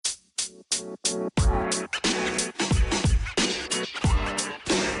This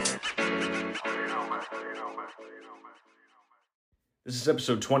is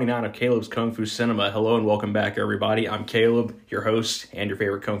episode 29 of Caleb's Kung Fu Cinema. Hello and welcome back, everybody. I'm Caleb, your host and your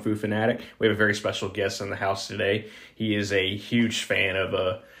favorite Kung Fu fanatic. We have a very special guest in the house today. He is a huge fan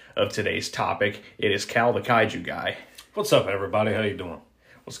of today's topic. It is Cal the Kaiju Guy. What's up, everybody? How you doing?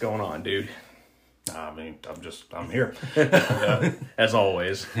 What's going on, dude? I mean, I'm here. As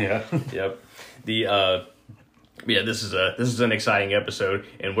always. Yeah. Yep. This is an exciting episode,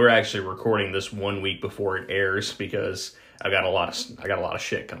 and we're actually recording this 1 week before it airs because I got a lot of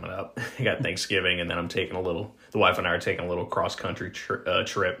shit coming up. I got Thanksgiving, and then the wife and I are taking a little cross country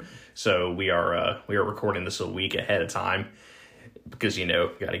trip. So we are recording this a week ahead of time because, got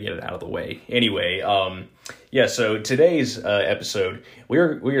to get it out of the way. Anyway, so today's episode, we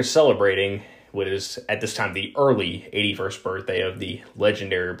are celebrating what is at this time the early 81st birthday of the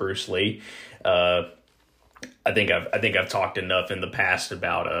legendary Bruce Lee. I think I've talked enough in the past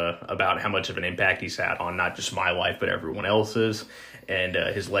about how much of an impact he's had on not just my life but everyone else's, and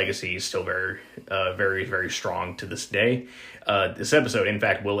his legacy is still very, very, very strong to this day. This episode, in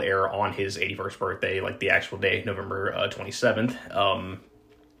fact, will air on his 81st birthday, like the actual day, November 27th.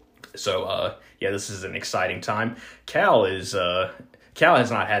 This is an exciting time. Cal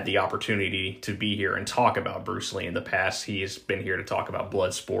has not had the opportunity to be here and talk about Bruce Lee in the past. He's been here to talk about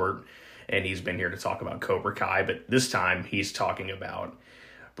Bloodsport, and he's been here to talk about Cobra Kai, but this time he's talking about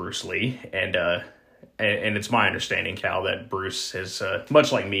Bruce Lee, and it's my understanding, Cal, that Bruce has,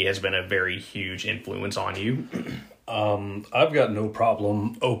 much like me, has been a very huge influence on you. I've got no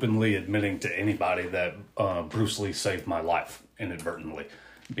problem openly admitting to anybody that Bruce Lee saved my life inadvertently,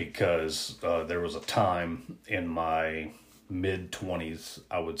 because there was a time in my mid-20s,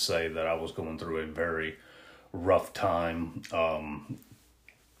 I would say, that I was going through a very rough time,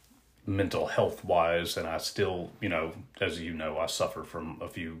 mental health wise, and I still, as you know, I suffer from a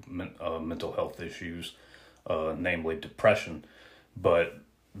few mental health issues, namely depression. But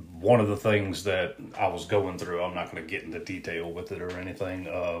one of the things that I was going through, I'm not going to get into detail with it or anything,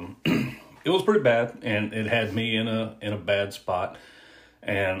 it was pretty bad, and it had me in a bad spot.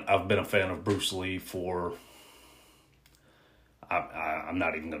 And I've been a fan of Bruce Lee for, I'm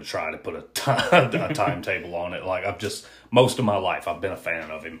not even going to try to put a timetable on it. Like, most of my life, I've been a fan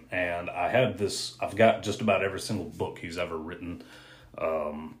of him. And I've got just about every single book he's ever written.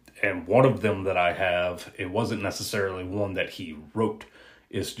 And one of them that I have, it wasn't necessarily one that he wrote.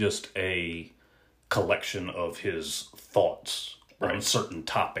 It's just a collection of his thoughts on certain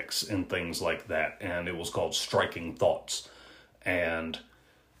topics and things like that. And it was called Striking Thoughts. And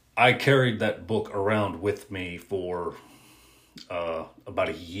I carried that book around with me for about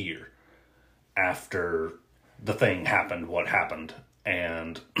a year after the thing happened, what happened.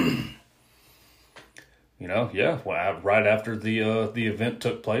 And, right after the event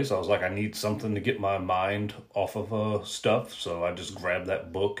took place, I was like, I need something to get my mind off of stuff. So I just grabbed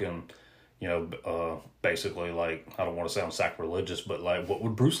that book and, basically, like, I don't want to sound sacrilegious, but like, what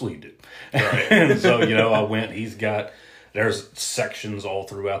would Bruce Lee do? Right. And so, I went, there's sections all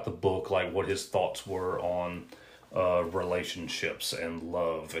throughout the book, like what his thoughts were on relationships and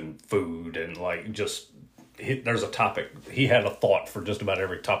love and food, and like there's a topic. He had a thought for just about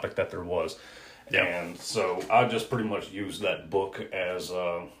every topic that there was. Yep. And so I just pretty much used that book as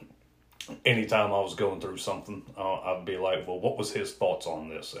anytime I was going through something, I'd be like, well, what was his thoughts on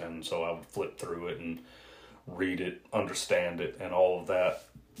this? And so I would flip through it and read it, understand it, and all of that.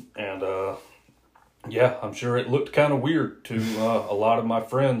 And I'm sure it looked kind of weird to a lot of my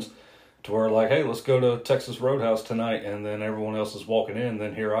friends, to where like, hey, let's go to Texas Roadhouse tonight, and then everyone else is walking in, and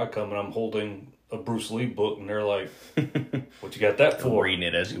then here I come, and I'm holding a Bruce Lee book, and they're like, what you got that for? Reading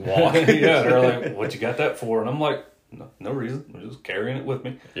it as you walk. Yeah, they're like, what you got that for? And I'm like, no reason, I'm just carrying it with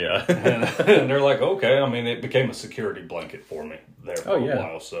me. Yeah. and they're like, okay. I mean, it became a security blanket for me there for a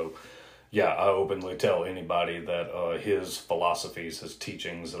while, so yeah, I openly tell anybody that his philosophies, his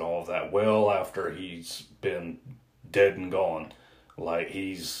teachings, and all of that, well after he's been dead and gone, like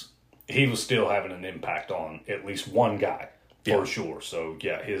he was still having an impact on at least one guy, for sure. So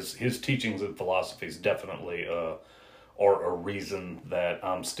yeah, his teachings and philosophies definitely are a reason that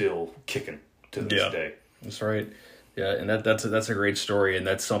I'm still kicking to this day. That's right. Yeah, and that's a great story, and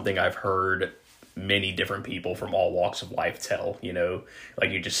that's something I've heard many different people from all walks of life tell. Like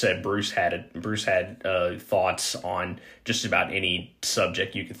you just said, Bruce had thoughts on just about any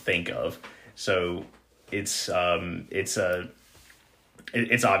subject you could think of. So it's obviously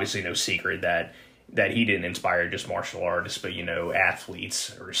no secret that he didn't inspire just martial artists, but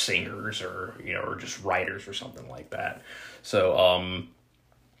athletes or singers or or just writers or something like that. So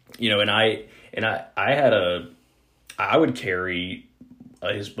I would carry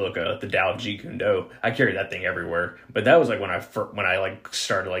his book, The Tao of Jeet Kune Do. I carried that thing everywhere. But that was like when I like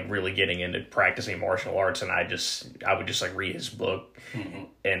started like really getting into practicing martial arts, and I would just like read his book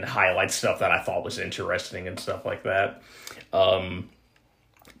and highlight stuff that I thought was interesting and stuff like that.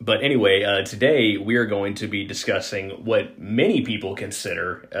 But anyway, today we are going to be discussing what many people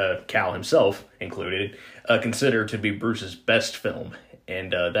consider, Cal himself included, consider to be Bruce's best film.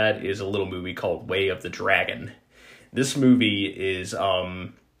 And that is a little movie called Way of the Dragon. This movie is,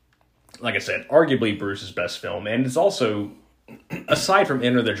 like I said, arguably Bruce's best film, and it's also, aside from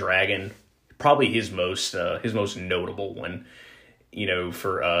Enter the Dragon, probably his most notable one.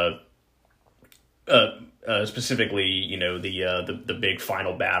 For specifically, the big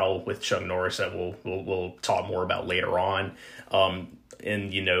final battle with Chuck Norris that we'll talk more about later on, and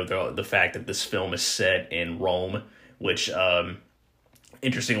the fact that this film is set in Rome, which.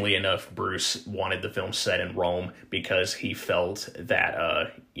 Interestingly enough, Bruce wanted the film set in Rome because he felt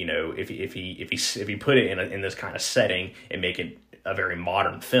that if he put it in this kind of setting and make it a very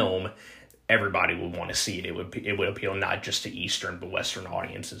modern film, everybody would want to see it. It would appeal not just to Eastern but Western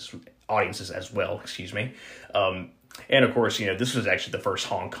audiences as well. Excuse me. And of course, this was actually the first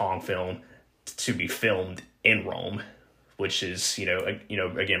Hong Kong film to be filmed in Rome, which is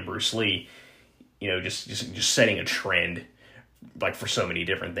again Bruce Lee, just setting a trend. Like for so many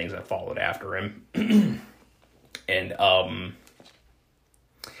different things that followed after him, and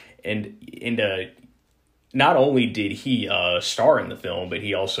not only did he star in the film, but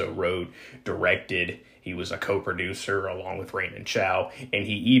he also wrote, directed. He was a co-producer along with Raymond Chow, and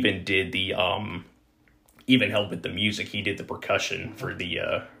he even did the even helped with the music. He did the percussion for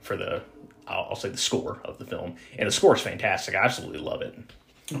the I'll say the score of the film, and the score is fantastic. I absolutely love it.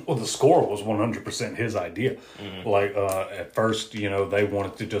 Well, the score was 100% his idea. Like, at first, they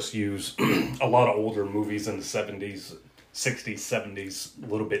wanted to just use a lot of older movies in the 70s, 60s, 70s, a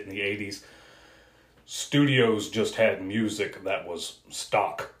little bit in the 80s. Studios just had music that was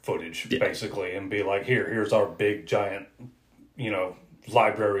stock footage, basically, and be like, here's our big, giant,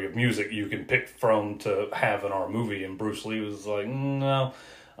 library of music you can pick from to have in our movie. And Bruce Lee was like, no,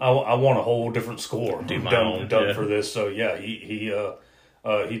 I want a whole different score done for this. So, yeah, he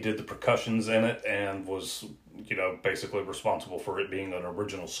did the percussions in it and was, basically responsible for it being an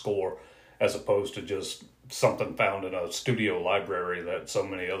original score as opposed to just something found in a studio library that so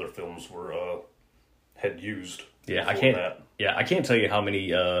many other films had used. Yeah, I can't tell you how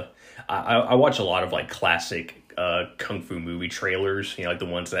many. I watch a lot of like classic kung fu movie trailers. Like the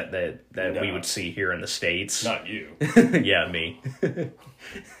ones that we would see here in the States. Not you. Yeah, me.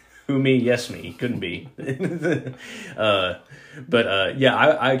 Who me? Yes, me. Couldn't be. But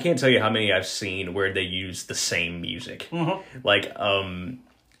I can't tell you how many I've seen where they use the same music. Mm-hmm.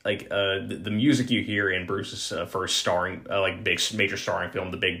 The music you hear in Bruce's first starring, big major starring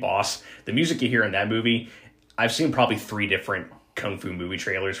film, The Big Boss. The music you hear in that movie, I've seen probably 3 different kung fu movie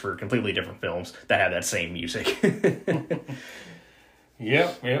trailers for completely different films that have that same music.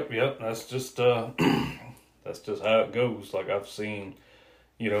 Yep. That's just how it goes. Like I've seen,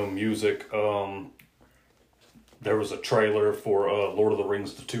 music. There was a trailer for Lord of the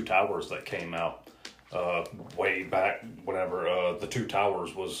Rings: The Two Towers that came out way back whenever The Two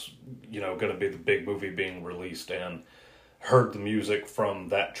Towers was, going to be the big movie being released, and heard the music from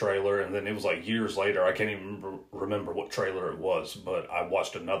that trailer, and then it was like years later, I can't even remember what trailer it was, but I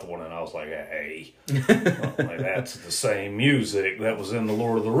watched another one and I was like, hey, that's the same music that was in the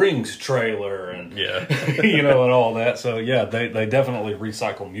Lord of the Rings trailer, and and all that. So yeah, they definitely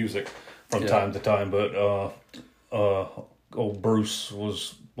recycle music from time to time, but old Bruce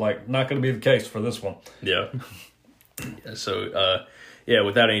was like, not going to be the case for this one. So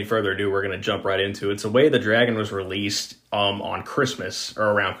without any further ado, we're going to jump right into it. So Way of the Dragon was released on Christmas,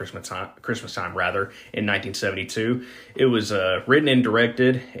 or around Christmas time in 1972. It was written and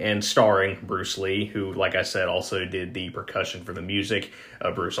directed and starring Bruce Lee, who, like I said, also did the percussion for the music.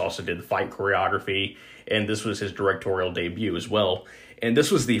 Bruce also did the fight choreography, and this was his directorial debut as well. And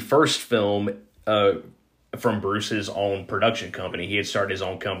this was the first film from Bruce's own production company. He had started his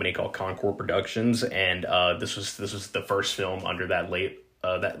own company called Concord Productions, and this was the first film under that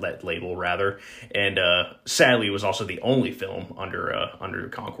label rather. And sadly, it was also the only film under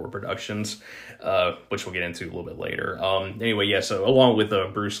Concord Productions, which we'll get into a little bit later. Anyway, so along with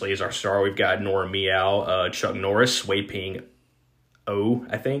Bruce Lee as our star, we've got Nora Meow, Chuck Norris, Wei Ping O,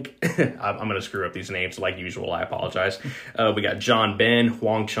 I think. I'm going to screw up these names like usual. I apologize. We got John Ben,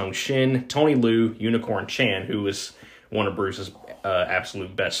 Huang Chung Shin, Tony Liu, Unicorn Chan, who was one of Bruce's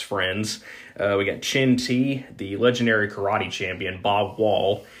absolute best friends. We got Chin T, the legendary karate champion, Bob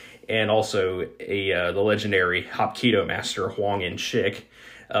Wall, and also the legendary Hapkido master Huang In-shik.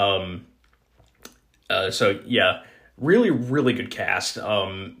 So yeah, really, really good cast.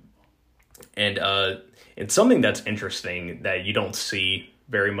 And something that's interesting that you don't see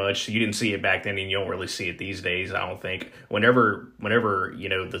very much. You didn't see it back then, and you don't really see it these days, I don't think. Whenever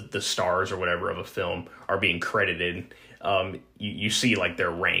the stars or whatever of a film are being credited, you see like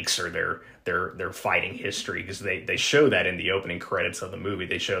their ranks or their fighting history, because they show that in the opening credits of the movie.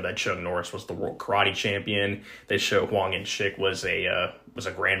 They show that Chuck Norris was the world karate champion. They show Huang In-shik was a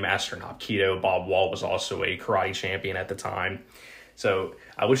grandmaster in Hapkido. Bob Wall was also a karate champion at the time. So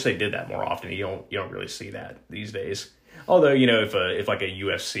I wish they did that more often. You don't really see that these days. Although, if like a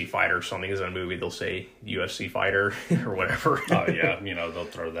UFC fighter or something is in a movie, they'll say UFC fighter or whatever. Oh yeah, they'll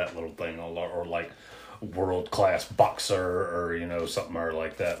throw that little thing or like world-class boxer or something or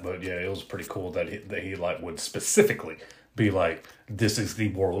like that. But yeah, it was pretty cool that he like would specifically be like, this is the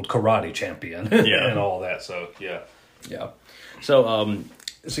world karate champion. Yeah. And all that. So yeah. So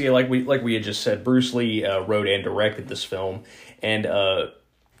yeah, like we had just said, Bruce Lee wrote and directed this film, and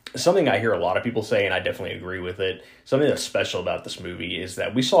something I hear a lot of people say, and I definitely agree with it, something that's special about this movie is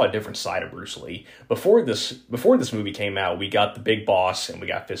that we saw a different side of Bruce Lee. Before this movie came out, we got The Big Boss and we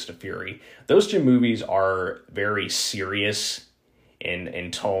got Fist of Fury. Those two movies are very serious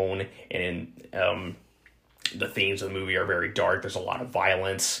in tone, and the themes of the movie are very dark. There's a lot of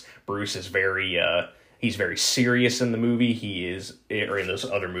violence. Bruce is he's very serious in the movie. Or in those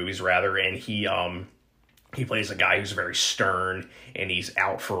other movies rather, and he plays a guy who's very stern, and he's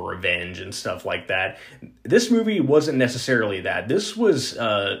out for revenge and stuff like that. This movie wasn't necessarily that. This was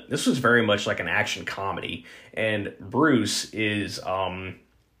very much like an action comedy. And Bruce is,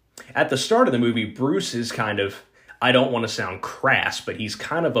 at the start of the movie, Bruce is kind of, I don't want to sound crass, but he's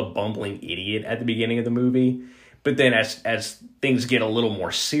kind of a bumbling idiot at the beginning of the movie. But then as things get a little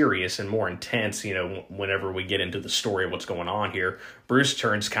more serious and more intense, whenever we get into the story of what's going on here, Bruce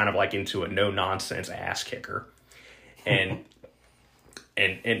turns kind of like into a no-nonsense ass kicker. And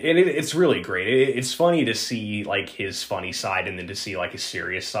it's really great. It's funny to see like his funny side and then to see like his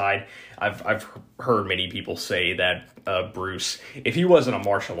serious side. I've heard many people say that Bruce, if he wasn't a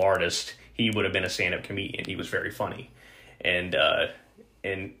martial artist, he would have been a stand-up comedian. He was very funny.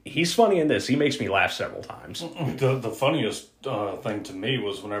 And he's funny in this. He makes me laugh several times. The funniest thing to me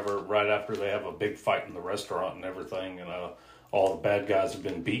was whenever, right after they have a big fight in the restaurant and everything, and all the bad guys have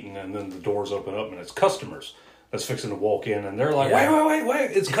been beaten, and then the doors open up and it's customers that's fixing to walk in, and they're like,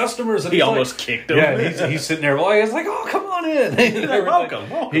 wait, it's customers. And he almost kicked him. Yeah, he's sitting there, he's like, oh, come on in.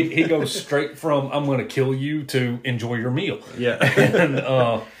 Welcome. He goes straight from, I'm going to kill you, to enjoy your meal. Yeah.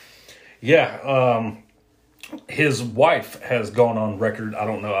 And, his wife has gone on record. I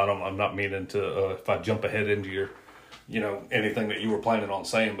don't know. I'm not meaning to, if I jump ahead into your, anything that you were planning on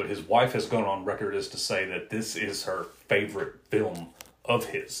saying, but his wife has gone on record as to say that this is her favorite film of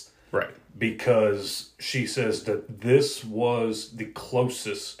his. Right. Because she says that this was the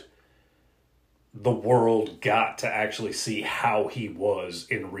closest the world got to actually see how he was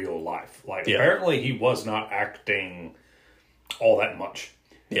in real life. Apparently he was not acting all that much.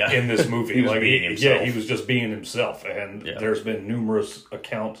 Yeah. In this movie. He was being himself. Yeah, he was just being himself. And there's been numerous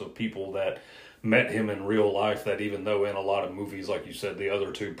accounts of people that met him in real life that, even though in a lot of movies, like you said, the other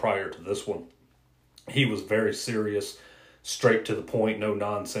two prior to this one, he was very serious, straight to the point, no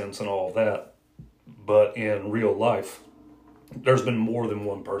nonsense and all that. But in real life, there's been more than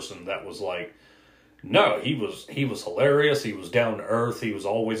one person that was like, no, he was hilarious, he was down to earth, he was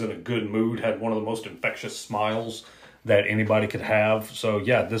always in a good mood, had one of the most infectious smiles that anybody could have. So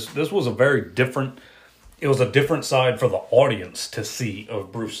yeah, this was a very different, it was a different side for the audience to see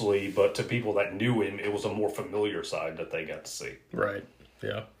of Bruce Lee, but to people that knew him, it was a more familiar side that they got to see. Right.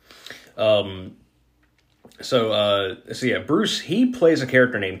 Yeah. So yeah, Bruce, he plays a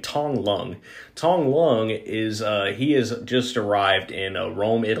character named Tong Lung. Tong Lung is, he has just arrived in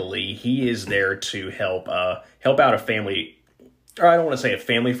Rome, Italy. He is there to help out a family, or I don't want to say a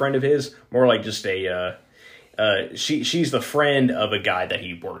family friend of his, more like just she's the friend of a guy that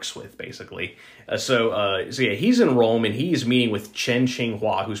he works with, basically. So yeah, he's in Rome, and he's meeting with Chen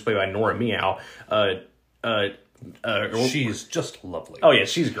Xinghua, who's played by Nora Meow. She's just lovely. Oh yeah,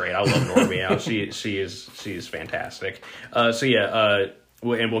 she's great. I love Nora Meow. She is fantastic. So yeah,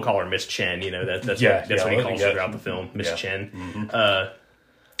 and we'll call her Miss Chen. That's what he calls her throughout the film, Miss Chen.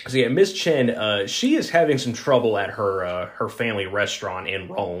 Mm-hmm. So yeah, Miss Chen, she is having some trouble at her family restaurant in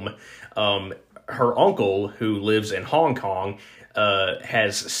Rome. Her uncle, who lives in Hong Kong,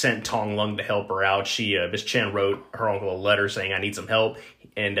 has sent Tong Lung to help her out. Miss Chen wrote her uncle a letter saying, I need some help.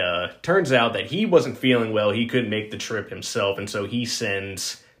 And turns out that he wasn't feeling well. He couldn't make the trip himself. And so he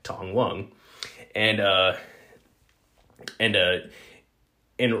sends Tong Lung, and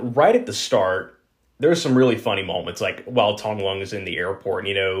right at the start, there's some really funny moments, like while Tong Lung is in the airport.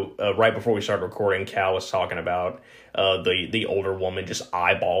 Right before we started recording, Cal was talking about the older woman just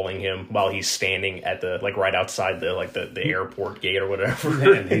eyeballing him while he's standing at the right outside the airport gate or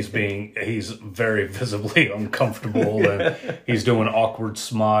whatever. And he's very visibly uncomfortable, and he's doing awkward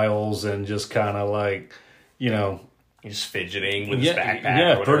smiles and just kind of like, he's fidgeting with his backpack.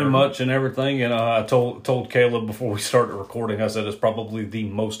 Yeah, pretty much and everything. And I told Caleb before we started recording, I said it's probably the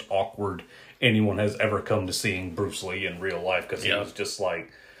most awkward anyone has ever come to seeing Bruce Lee in real life, because he was just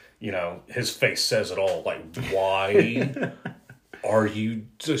like, his face says it all. Like, why are you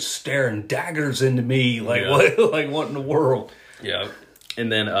just staring daggers into me? Like, what in the world? Yeah.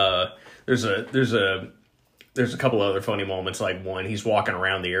 And then there's a couple other funny moments. Like, one, he's walking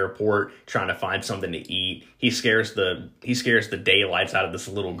around the airport trying to find something to eat. He scares the daylights out of this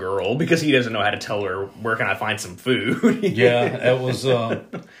little girl because he doesn't know how to tell her, where can I find some food? Yeah, it was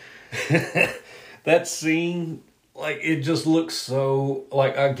that scene. Like, it just looks so,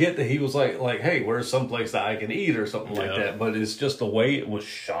 like, I get that he was like, hey, where's someplace that I can eat or something like that, but it's just the way it was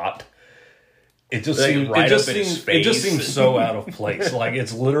shot. It just seems so out of place. Like,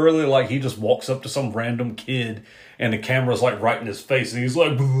 it's literally like he just walks up to some random kid and the camera's like right in his face and he's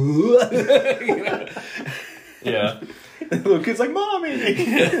like, yeah. The little kid's like, "Mommy!"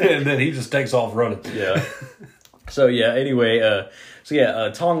 And then he just takes off running. Yeah. So yeah, anyway,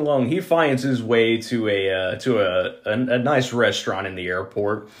 Tong Lung, he finds his way to a nice restaurant in the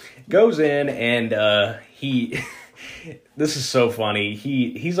airport, goes in, and he this is so funny.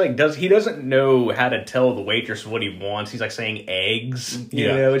 He doesn't know how to tell the waitress what he wants. He's like saying eggs,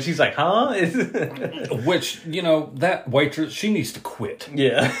 and she's like, huh? Which, that waitress, she needs to quit.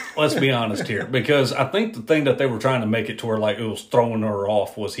 Yeah. Let's be honest here, because I think the thing that they were trying to make it to her, like, it was throwing her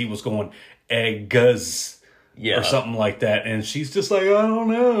off, was he was going eggs. Yeah. Or something like that. And she's just like, I don't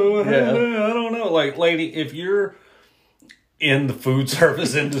know. Like, lady, if you're in the food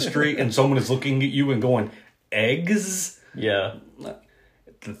service industry and someone is looking at you and going, eggs? Yeah.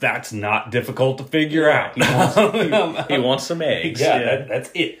 That's not difficult to figure out. He wants some eggs. Yeah. That's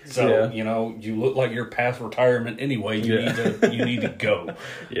it. So, you look like you're past retirement anyway. You need to go.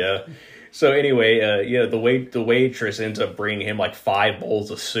 Yeah. So anyway, the waitress ends up bringing him like 5 bowls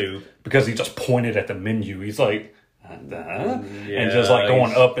of soup. Because he just pointed at the menu. He's like, and just like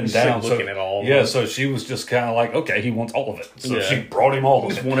going up and down. Looking at all of them. So she was just kind of like, okay, he wants all of it. So she brought him all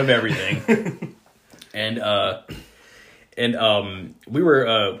of it. One of everything. and we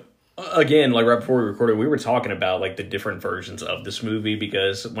were, again, like right before we recorded, we were talking about like the different versions of this movie,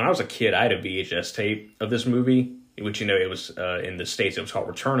 because when I was a kid, I had a VHS tape of this movie, which, it was, in the States, it was called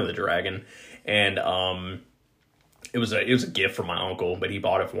Return of the Dragon. And, it was a gift from my uncle, but he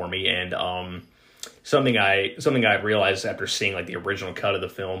bought it for me. And, something I realized after seeing like the original cut of the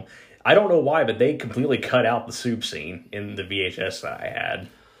film, I don't know why, but they completely cut out the soup scene in the VHS that I had.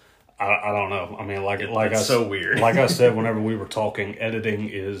 I don't know. I mean, it's so weird. Like I said, whenever we were talking, editing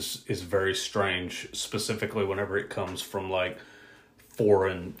is very strange, specifically whenever it comes from like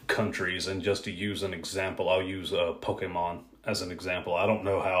foreign countries. And just to use an example, I'll use Pokemon as an example. I don't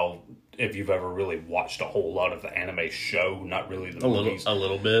know if you've ever really watched a whole lot of the anime show, not really the movies. A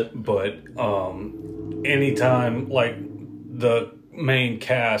little bit. But anytime like the main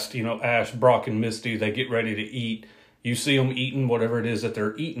cast, Ash, Brock, and Misty, they get ready to eat, you see them eating whatever it is that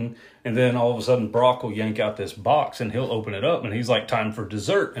they're eating, and then all of a sudden Brock will yank out this box and he'll open it up and he's like, time for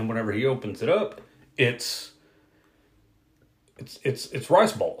dessert. And whenever he opens it up, it's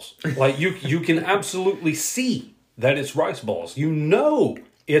rice balls. Like you can absolutely see that it's rice balls.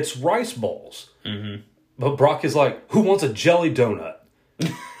 It's rice balls. Mm-hmm. But Brock is like, who wants a jelly donut?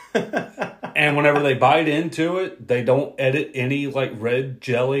 And whenever they bite into it, they don't edit any like red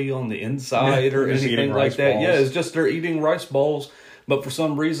jelly on the inside or anything like that. Balls. Yeah, it's just they're eating rice balls. But for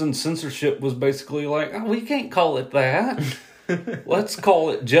some reason, censorship was basically like, oh, we can't call it that. Let's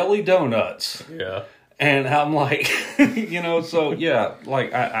call it jelly donuts. Yeah. And I'm like, so yeah,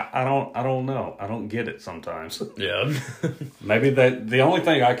 like I don't know. I don't get it sometimes. Yeah. Maybe the only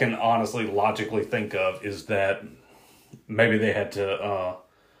thing I can honestly logically think of is that maybe they had to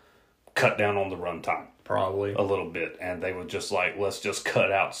cut down on the runtime. Probably. A little bit. And they were just like, let's just cut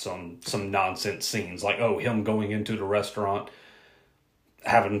out some nonsense scenes. Like, him going into the restaurant,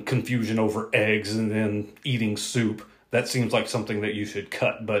 having confusion over eggs and then eating soup. That seems like something that you should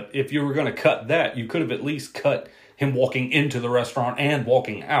cut. But if you were going to cut that, you could have at least cut him walking into the restaurant and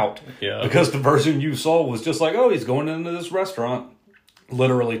walking out. Yeah. Because the version you saw was just like, he's going into this restaurant.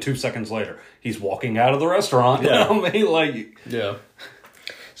 Literally 2 seconds later, he's walking out of the restaurant. Yeah. I mean, like... Yeah.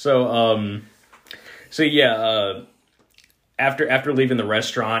 So yeah, after leaving the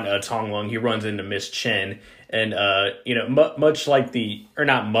restaurant, Tong Lung, he runs into Miss Chen, and much like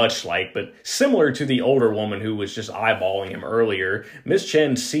not much like, but similar to the older woman who was just eyeballing him earlier, Miss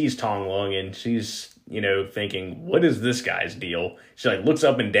Chen sees Tong Lung and she's thinking, what is this guy's deal? She like looks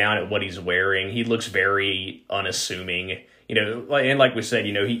up and down at what he's wearing. He looks very unassuming, and like we said,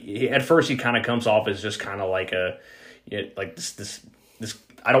 he at first he kind of comes off as just kind of like like this.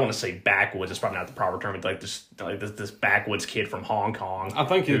 I don't want to say backwoods. It's probably not the proper term. But like this backwoods kid from Hong Kong. I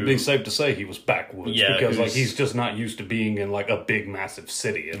think it'd be safe to say he was backwoods. Yeah, because like he's just not used to being in like a big, massive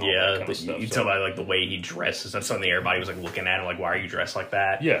city and all that kind of stuff. You tell by like the way he dresses. That's something everybody was like looking at him like, why are you dressed like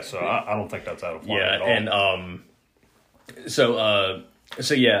that? Yeah, so I don't think that's out of line at all.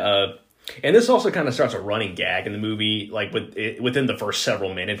 And this also kind of starts a running gag in the movie, like within the first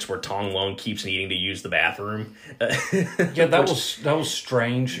several minutes, where Tong Lung keeps needing to use the bathroom. Yeah, that was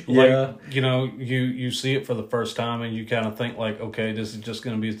strange. Yeah. Like, you see it for the first time, and you kind of think like, okay, this is just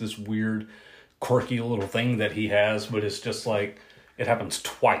going to be this weird, quirky little thing that he has, but it's just like it happens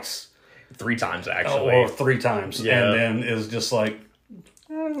twice, 3 times actually, or 3 times, yeah. And then it's just like,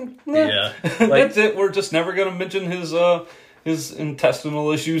 yeah, that's it. We're just never going to mention his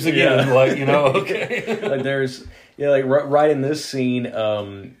intestinal issues again. Yeah. Okay. Like there's right in this scene,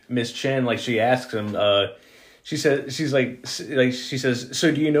 Miss Chen, like she asks him, she says,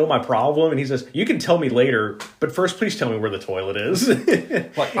 so do you know my problem? And he says, you can tell me later, but first please tell me where the toilet is.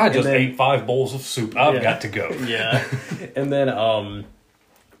 Like, I just ate 5 bowls of soup. I've got to go. Yeah. And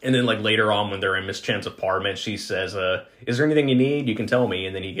then, like, later on when they're in Miss Chen's apartment, she says, is there anything you need? You can tell me.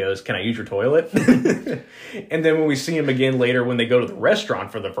 And then he goes, can I use your toilet? And then when we see him again later, when they go to the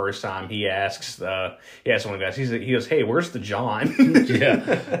restaurant for the first time, he asks one of the guys, he goes, hey, where's the John?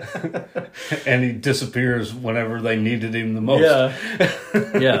 Yeah. And he disappears whenever they needed him the most.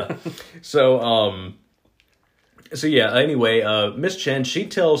 Yeah. Yeah. So anyway, Miss Chen, she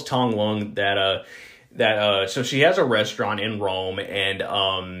tells Tong Lung that so she has a restaurant in Rome,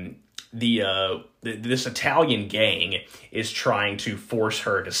 and this Italian gang is trying to force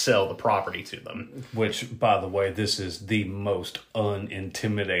her to sell the property to them. Which, by the way, this is the most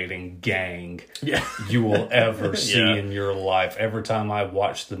unintimidating gang you will ever see in your life. Every time I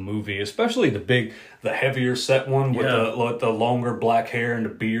watch the movie, especially the heavier set one with the longer black hair and the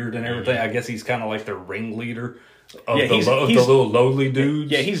beard and everything. I guess he's kind of like the ringleader. He's the little lowly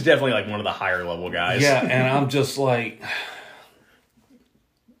dudes. Yeah, he's definitely like one of the higher level guys. Yeah, and I'm just like,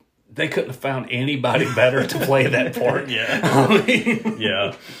 they couldn't have found anybody better to play that part. Yeah.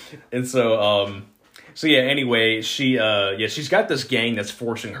 Yeah. And so anyway, she's got this gang that's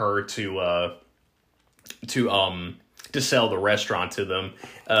forcing her to sell the restaurant to them.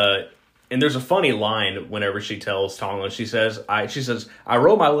 And there's a funny line whenever she tells Tong Lung. She says, I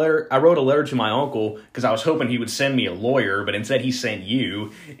wrote a letter to my uncle because I was hoping he would send me a lawyer, but instead he sent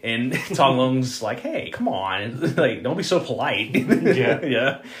you. And Tong Lung's like, hey, come on, like, don't be so polite. Yeah.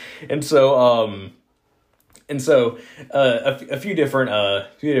 Yeah. And so a few different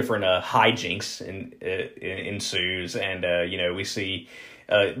hijinks ensues, and we see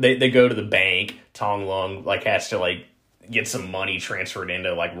they go to the bank. Tong Lung like has to like get some money transferred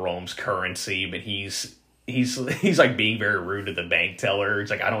into like Rome's currency, but he's like being very rude to the bank teller. He's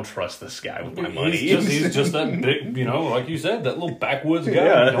like, I don't trust this guy with my money. He's just that big, like you said, that little backwoods guy.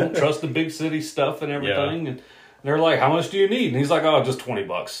 Yeah. Don't trust the big city stuff and everything. Yeah. And they're like, how much do you need? And he's like, oh, just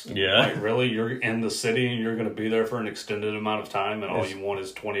 $20. Yeah. Like, really? You're in the city and you're going to be there for an extended amount of time and all you want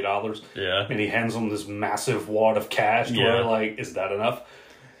is $20? Yeah. And he hands them this massive wad of cash where, like, is that enough?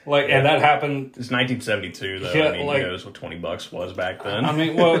 Like, and that happened. It's 1972, though. Yeah, who knows what $20 was back then? I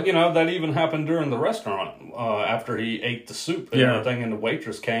mean, well, that even happened during the restaurant. After he ate the soup and everything, and the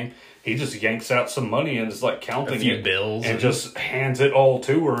waitress came, he just yanks out some money and is like counting a few bills and just hands it all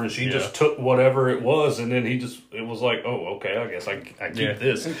to her, and she just took whatever it was, and then it was like, oh, okay, I guess I keep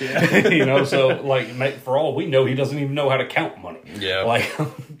this. Yeah. So like, for all we know, he doesn't even know how to count money. Yeah. Like,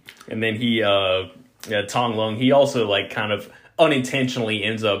 and then Tong Lung, he also like kind of unintentionally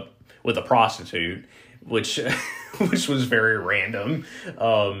ends up with a prostitute, which was very random.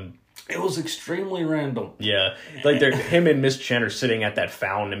 It was extremely random. Yeah, like him and Miss Chen are sitting at that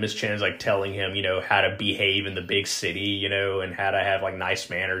fountain, and Miss Chen is like telling him, how to behave in the big city, and how to have like nice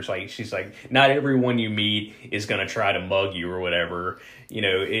manners. Like she's like, not everyone you meet is gonna try to mug you or whatever, you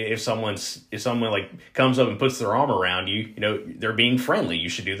know, if someone like comes up and puts their arm around you, you know, they're being friendly. You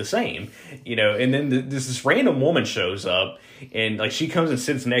should do the same, you know. And then this random woman shows up, and like she comes and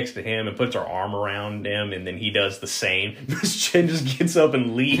sits next to him and puts her arm around him, and then he does the same. Miss Chen just gets up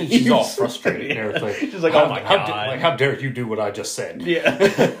and leaves. She's all frustrated and everything. She's like, "Oh my god! How dare you do what I just said?"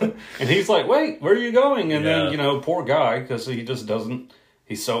 Yeah. And he's like, "Wait, where are you going?" And then, you know, poor guy, because he just doesn't.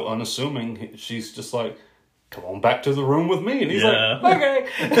 He's so unassuming. She's just like, "Come on back to the room with me." And he's like,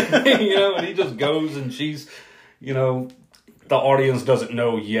 "Okay." You know, and he just goes, and she's, you know, the audience doesn't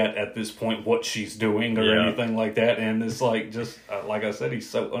know yet at this point what she's doing or anything like that. And it's like, just like I said, he's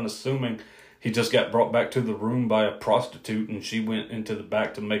so unassuming. He just got brought back to the room by a prostitute, and she went into the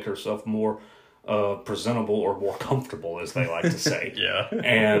back to make herself more presentable or more comfortable, as they like to say.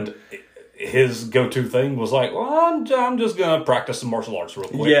 And his go-to thing was like, well, I'm just gonna practice some martial arts real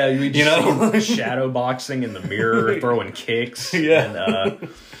quick. Yeah, you know, shadow boxing in the mirror, throwing kicks. And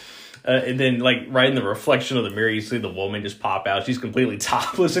then, like, right in the reflection of the mirror, you see the woman just pop out. She's completely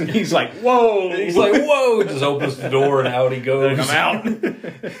topless, and he's like, "Whoa!" He's like, "Whoa!" Just opens the door, and out he goes. I'm out.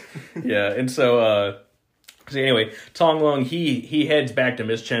 And so anyway, Tong Lung he heads back to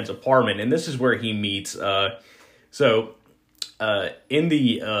Miss Chen's apartment, and this is where he meets. In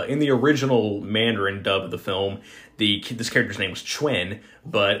the original Mandarin dub of the film, this character's name was Chuen,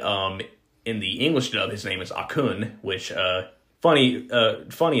 but in the English dub, his name is Akun, which funny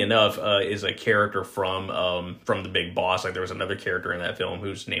enough is a character from The Big Boss. Like, there was another character in that film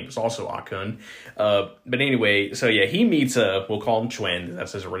whose name was also Akun. But anyway, so yeah, he meets we'll call him Chuen.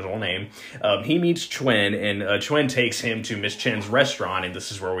 That's his original name. He meets Chuen, and Chuen takes him to Miss Chen's restaurant, and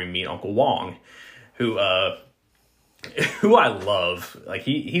this is where we meet Uncle Wong, who I love. Like,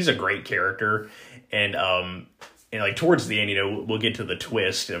 he's a great character, and like towards the end, you know, we'll get to the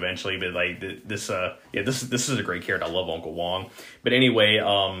twist eventually, but like this is a great character. I love Uncle Wong. But anyway,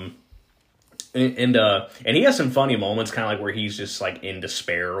 and he has some funny moments, kind of like where he's just like in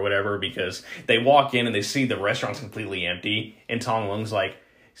despair or whatever, because they walk in and they see the restaurant's completely empty, and Tong Lung's like,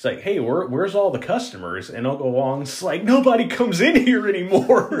 he's like, "Hey, where's all the customers?" And Uncle Wong's like, "Nobody comes in here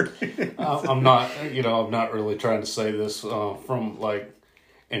anymore." I'm not really trying to say this from like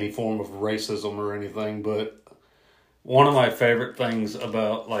any form of racism or anything, but one of my favorite things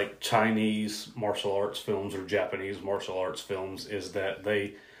about like Chinese martial arts films or Japanese martial arts films is that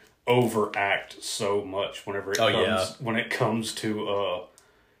they overact so much whenever it comes to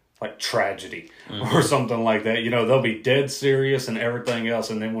like tragedy or something like that. You know, they'll be dead serious and everything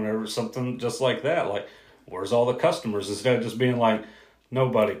else, and then whenever something just like that, like, "Where's all the customers?" Instead of just being like,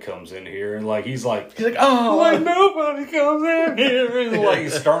 "Nobody comes in here," and like he's like, "Oh, like nobody comes in here," and like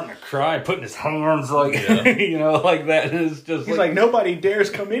he's starting to cry, putting his hands like you know, like that. And it's just he's like, "Nobody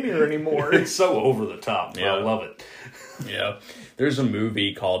dares come in here anymore." It's so over the top. I love it. Yeah. There's a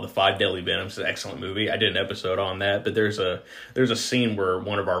movie called The Five Deadly Venoms. It's an excellent movie. I did an episode on that, but there's a scene where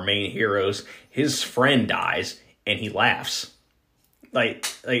one of our main heroes, his friend dies, and he laughs. Like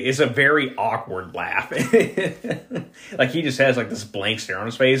it's a very awkward laugh. Like, he just has like this blank stare on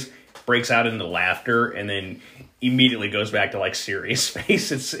his face, breaks out into laughter, and then immediately goes back to like serious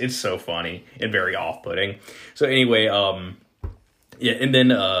face. It's so funny and very off-putting. So anyway, and then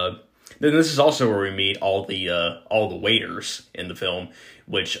this is also where we meet all the waiters in the film,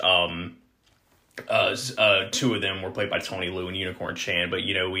 which two of them were played by Tony Liu and Unicorn Chan. But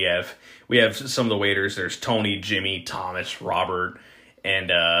you know, we have some of the waiters. There's Tony, Jimmy, Thomas, Robert, and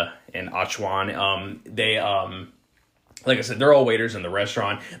Achuan. They like I said, they're all waiters in the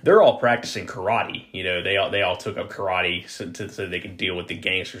restaurant. They're all practicing karate. You know, they all took up karate so they could deal with the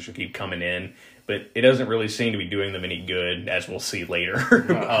gangsters who keep coming in. But it doesn't really seem to be doing them any good, as we'll see later.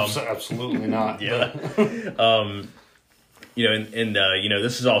 Absolutely not. Yeah. You know, and you know,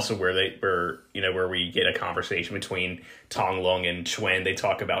 this is also where we get a conversation between Tong Lung and Chuen. They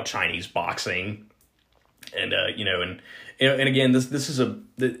talk about Chinese boxing, and you know, and again, this is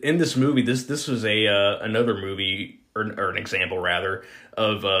in this movie. This was another movie or an example rather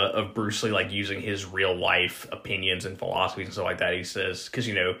of Bruce Lee, like, using his real life opinions and philosophies and stuff like that. He says, because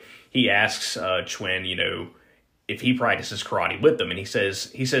you know, he asks Chuen, you know, if he practices karate with them, and he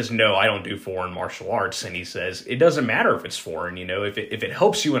says no, I don't do foreign martial arts. And he says, it doesn't matter if it's foreign, you know, if it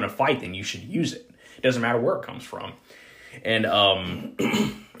helps you in a fight, then you should use it. It doesn't matter where it comes from. And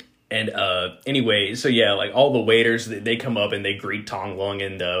anyway, so yeah, like, all the waiters, they come up and they greet Tong Lung,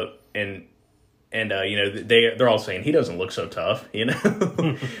 and you know, they're all saying he doesn't look so tough, you know,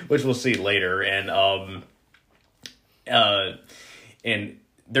 which we'll see later. And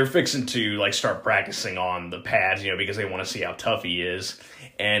they're fixing to like start practicing on the pads, you know, because they want to see how tough he is.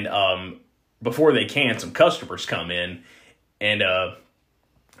 And before they can, some customers come in, and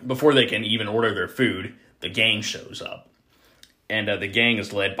before they can even order their food, the gang shows up. And the gang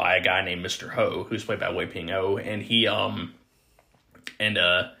is led by a guy named Mr. Ho, who's played by Wei Ping O, and he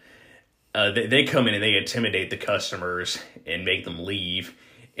they come in and they intimidate the customers and make them leave.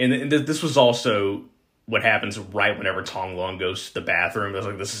 And this was also what happens right whenever Tong Long goes to the bathroom. It was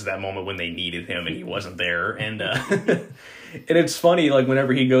like, this is that moment when they needed him and he wasn't there. And and it's funny, like,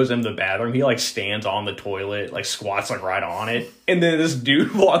 whenever he goes into the bathroom, he, like, stands on the toilet, like, squats, like, right on it. And then this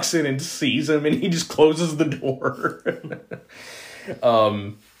dude walks in and sees him and he just closes the door.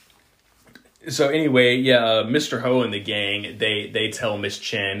 So anyway, Mr. Ho and the gang, they tell Miss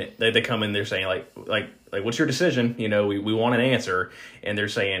Chen, they come in, they're saying, like, what's your decision? You know, we want an answer. And they're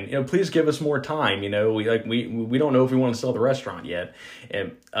saying, you know, please give us more time. You know, we don't know if we want to sell the restaurant yet.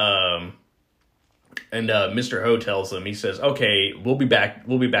 And Mr. Ho tells them, he says, okay, we'll be back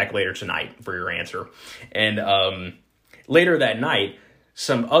later tonight for your answer. And later that night,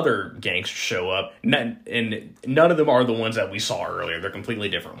 some other gangsters show up, and none of them are the ones that we saw earlier. They're completely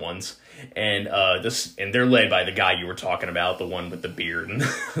different ones. And they're led by the guy you were talking about, the one with the beard and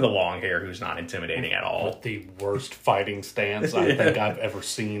the long hair, who's not intimidating at all. With the worst fighting stance I think I've ever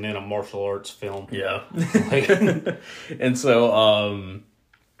seen in a martial arts film. Yeah. And so,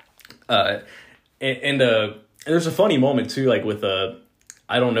 there's a funny moment too, like with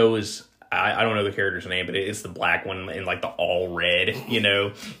I don't know the character's name, but it's the black one in like the all red, you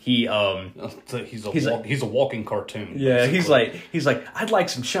know. He's a walking cartoon. Yeah, basically. he's like I'd like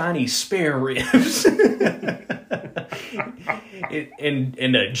some Chinese spare ribs.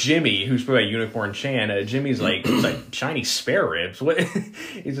 and Jimmy, who's played by Unicorn Chan, Jimmy's like Chinese spare ribs. What?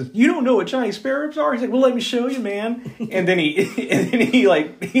 He says, you don't know what Chinese spare ribs are? He's like, well, let me show you, man. And then he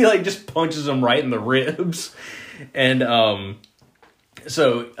just punches him right in the ribs. And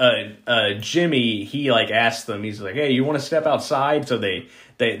so Jimmy, he like asks them, he's like, hey, you want to step outside? So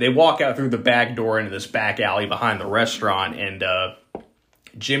they walk out through the back door into this back alley behind the restaurant, and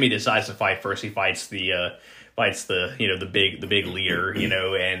Jimmy decides to fight first. He fights the big leader, you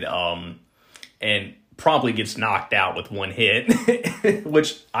know, and promptly gets knocked out with one hit,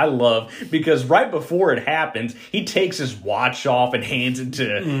 which I love, because right before it happens, he takes his watch off and hands it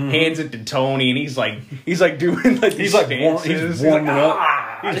to Tony, and he's like doing like he's warming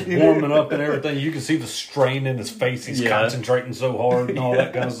up. He's warming up and everything. You can see the strain in his face. He's concentrating so hard and all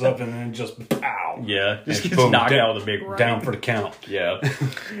that kind of stuff, and then just pow. Yeah, just gets knocked out with a big right. Down for the count. Yeah.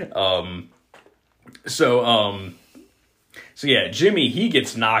 So yeah, Jimmy, he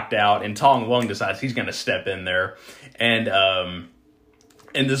gets knocked out, and Tong Lung decides he's going to step in there, and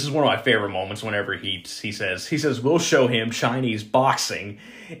this is one of my favorite moments. Whenever he says we'll show him Chinese boxing,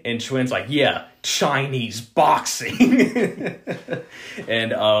 and Chuen's like, yeah, Chinese boxing,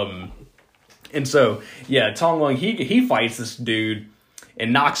 and so yeah, Tong Lung he fights this dude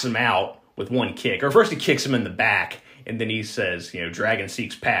and knocks him out with one kick. Or first he kicks him in the back, and then he says, you know, Dragon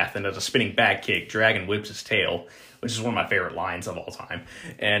seeks path, and does a spinning back kick. Dragon whips his tail, which is one of my favorite lines of all time.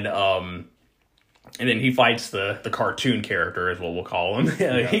 And then he fights the cartoon character, is what we'll call him.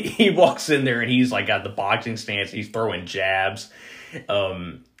 Yeah. He walks in there, and he's like got the boxing stance. He's throwing jabs.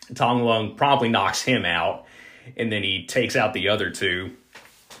 Tong Lung promptly knocks him out, and then he takes out the other two.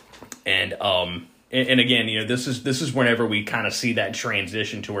 And again, you know, this is whenever we kind of see that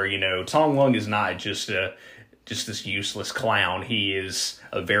transition to where, you know, Tong Lung is not just this useless clown. He is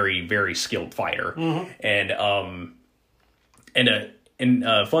a very, very skilled fighter. Mm-hmm.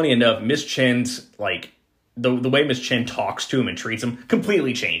 And funny enough, Miss Chen's like the way Miss Chen talks to him and treats him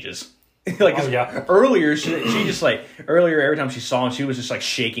completely changes. Earlier every time she saw him, she was just like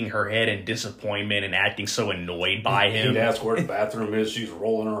shaking her head in disappointment and acting so annoyed by him. He'd ask where the bathroom is. She's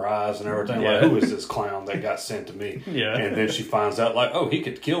rolling her eyes and everything. Yeah. Like, who is this clown that got sent to me? Yeah. And then she finds out, like, oh, he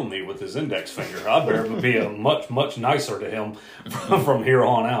could kill me with his index finger. I better be a much, much nicer to him from here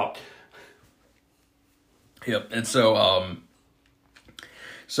on out. Yep. And so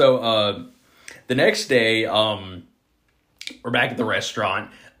the next day, we're back at the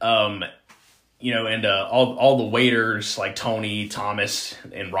restaurant. You know, and all the waiters, like Tony, Thomas,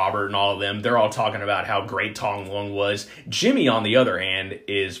 and Robert, and all of them, they're all talking about how great Tong Lung was. Jimmy, on the other hand,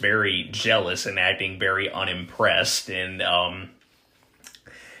 is very jealous and acting very unimpressed. And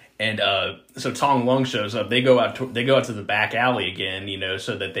so Tong Lung shows up. They go out to the back alley again, you know,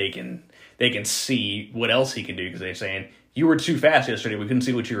 so that they can see what else he can do, because they're saying, you were too fast yesterday. We couldn't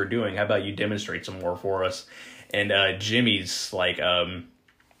see what you were doing. How about you demonstrate some more for us? And Jimmy's like,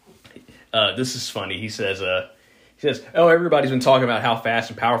 this is funny. He says, says, "Oh, everybody's been talking about how fast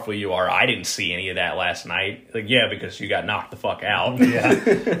and powerful you are. I didn't see any of that last night." Like, yeah, because you got knocked the fuck out. Yeah.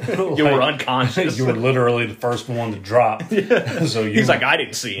 You were unconscious. You were literally the first one to drop. Yeah. So He's like, "I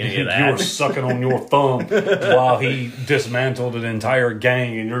didn't see any of that." You were sucking on your thumb while he dismantled an entire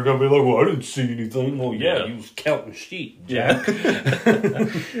gang, and you're going to be like, well, I didn't see anything. Well, yeah, you was counting sheep, Jack.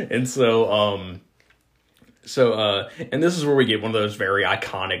 And and this is where we get one of those very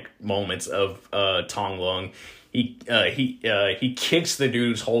iconic moments of Tong Lung. He kicks the dude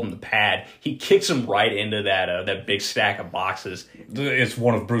who's holding the pad. He kicks him right into that big stack of boxes. It's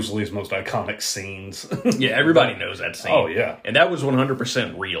one of Bruce Lee's most iconic scenes. Yeah, everybody knows that scene. Oh yeah, and that was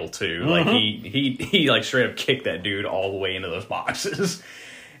 100% real too. Like he like straight up kicked that dude all the way into those boxes,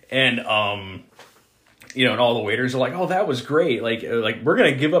 and and all the waiters are like, "Oh, that was great! Like we're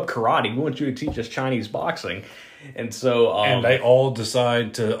gonna give up karate. We want you to teach us Chinese boxing." And so, and they all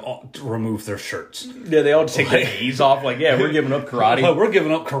decide to remove their shirts. Yeah, they all take their knees off. Like, yeah, we're giving up karate. We're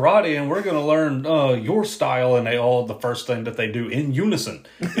giving up karate, and we're going to learn your style. And the first thing that they do in unison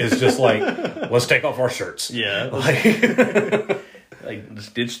is just like, let's take off our shirts. Yeah, let's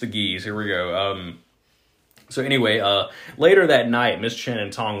ditch the gis. Here we go. So anyway, later that night, Miss Chen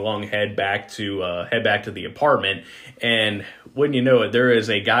and Tong Lung head back to the apartment, and wouldn't you know it, there is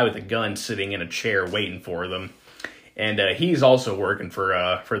a guy with a gun sitting in a chair waiting for them. And he's also working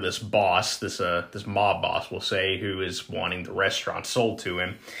for this boss, this mob boss, we'll say, who is wanting the restaurant sold to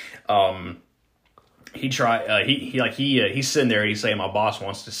him. He's sitting there. He's saying, "My boss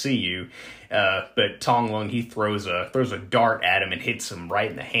wants to see you," but Tong Lung, he throws a dart at him and hits him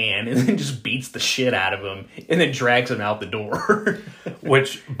right in the hand, and then just beats the shit out of him, and then drags him out the door.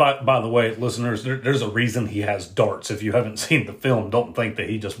 Which, by the way, listeners, there's a reason he has darts. If you haven't seen the film, don't think that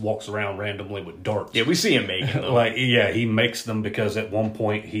he just walks around randomly with darts. Yeah, we see him making them. He makes them because at one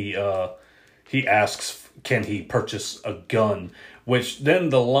point he asks, can he purchase a gun? Which then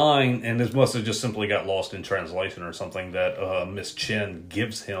the line, and this must have just simply got lost in translation or something, that Miss Chen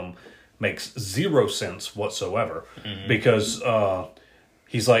gives him makes 0 sense whatsoever. Mm-hmm. Because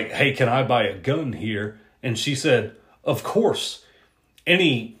he's like, "Hey, can I buy a gun here?" And she said, "Of course.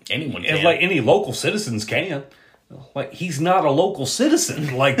 Anyone can. Like, any local citizens can." Like, he's not a local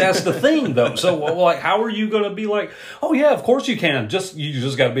citizen. Like, that's the thing, though. So, like, how are you going to be like, "Oh, yeah, of course you can. You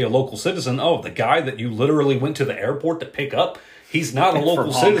just got to be a local citizen." Oh, the guy that you literally went to the airport to pick up, he's not a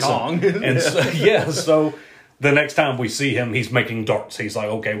local citizen. And so the next time we see him, he's making darts. He's like,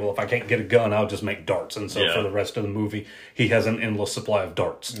 "Okay, well, if I can't get a gun, I'll just make darts." And so for the rest of the movie, he has an endless supply of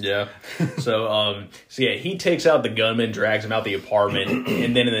darts. Yeah. So he takes out the gunman, drags him out the apartment,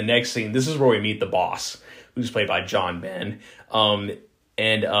 and then in the next scene, this is where we meet the boss, who's played by John Ben.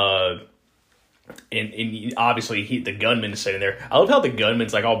 And obviously the gunman is sitting there. I love how the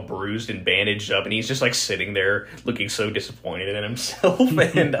gunman's like all bruised and bandaged up, and he's just like sitting there looking so disappointed in himself.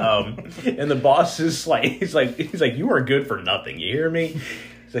 And the boss is like, he's like, "You are good for nothing. You hear me?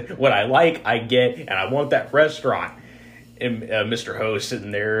 He's like, what I like, I get, and I want that restaurant." And Mr. Ho is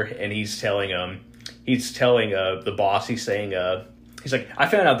sitting there, and he's telling the boss, he's saying, he's like, "I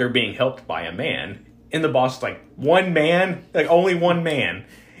found out they're being helped by a man." And the boss is like, "One man? Like, only one man?"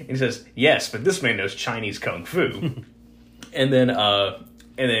 And he says, "Yes, but this man knows Chinese kung fu." and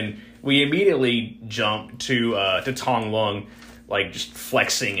then we immediately jump to Tong Lung, like, just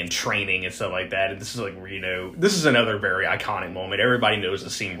flexing and training and stuff like that. And this is like where, this is another very iconic moment. Everybody knows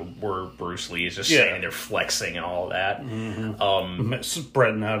the scene where Bruce Lee is just standing there flexing and all of that. Mm-hmm.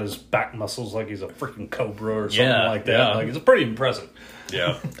 Spreading out his back muscles like he's a freaking cobra or something like that. Yeah. Like, it's pretty impressive.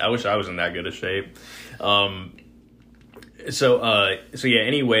 Yeah, I wish I was in that good a shape.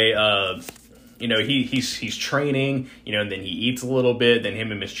 Anyway, he's training, and then he eats a little bit, then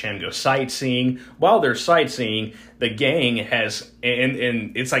him and Miss Chen go sightseeing. While they're sightseeing, the gang has,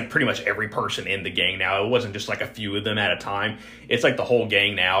 and it's like pretty much every person in the gang now. It wasn't just like a few of them at a time. It's like the whole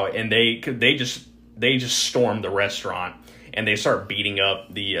gang now, and they just storm the restaurant, and they start beating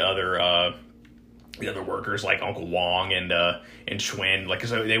up the other workers, like Uncle Wong and Chuen, like,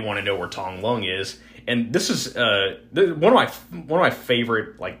 so they want to know where Tong Lung is. And this is one of my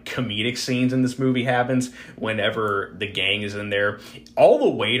favorite, like, comedic scenes in this movie happens whenever the gang is in there. All the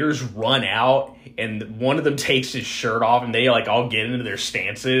waiters run out, and one of them takes his shirt off, and they, like, all get into their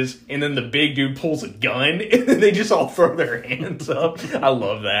stances, and then the big dude pulls a gun, and then they just all throw their hands up. I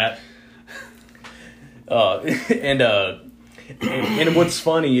love that. And what's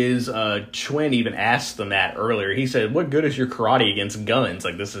funny is Chuen even asked them that earlier. He said, "What good is your karate against guns?"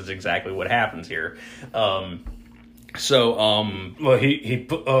 Like, this is exactly what happens here. Well, he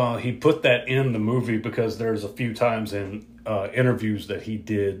put that in the movie because there's a few times in interviews that he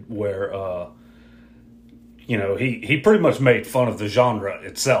did where he pretty much made fun of the genre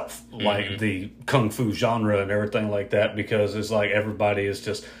itself, like the kung fu genre and everything like that, because it's like everybody is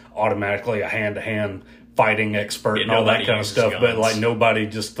just automatically a hand-to-hand fighting expert and all that kind of stuff. Guns. But like nobody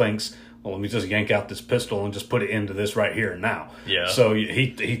just thinks, well, let me just yank out this pistol and just put it into this right here and now. Yeah. So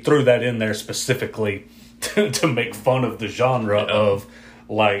he threw that in there specifically to make fun of the genre of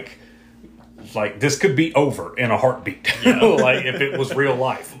like this could be over in a heartbeat, like if it was real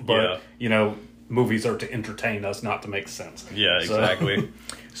life. But movies are to entertain us, not to make sense. Yeah, exactly.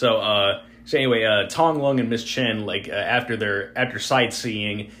 So anyway, Tong Lung and Miss Chen, like after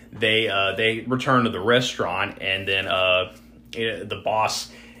sightseeing, they return to the restaurant, and then the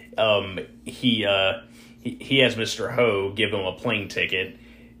boss, he has Mr. Ho give him a plane ticket,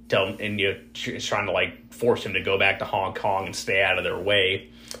 and is trying to like force him to go back to Hong Kong and stay out of their way.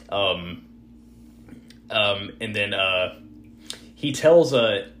 And then he tells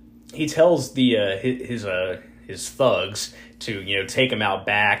his thugs to take him out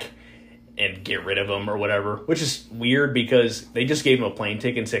back and get rid of him or whatever, which is weird because they just gave him a plane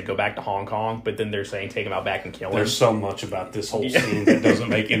ticket and said go back to Hong Kong, but then they're saying take him out back and kill him. There's so much about this whole scene that doesn't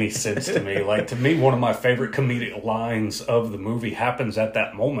make any sense to me. Like, to me, one of my favorite comedic lines of the movie happens at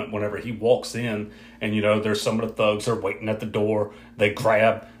that moment whenever he walks in and there's some of the thugs are waiting at the door. They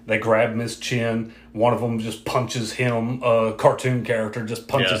grab Miss Chen. One of them just punches him. A cartoon character just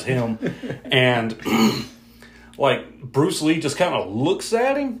punches him, and like Bruce Lee just kind of looks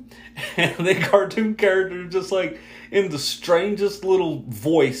at him, and the cartoon character just like in the strangest little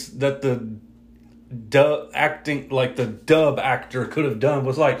voice that the dub actor could have done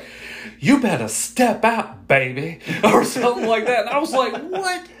was like, "You better step out, baby," or something like that. And I was like,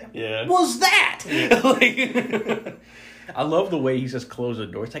 "What was that?" Like, I love the way he says close the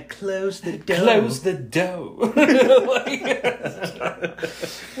door. It's like, close the door. Close the door.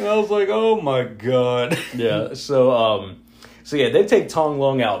 I was like, oh my God. Yeah, so they take Tong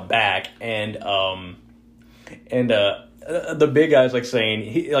Lung out back, and the big guy's like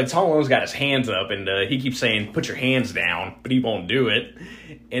saying, Tong Lung's got his hands up, and he keeps saying, put your hands down, but he won't do it.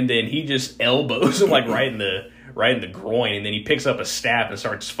 And then he just elbows him like right in the groin, and then he picks up a staff and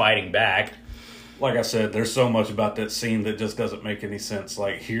starts fighting back. Like I said, there's so much about that scene that just doesn't make any sense.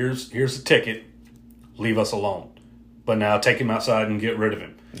 Like, here's a ticket, leave us alone. But now take him outside and get rid of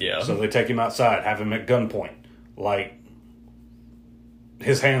him. Yeah. So they take him outside, have him at gunpoint. Like,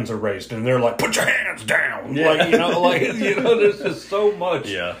 his hands are raised, and they're like, put your hands down. Yeah. There's just so much.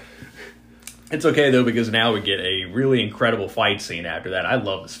 Yeah. It's okay, though, because now we get a really incredible fight scene after that. I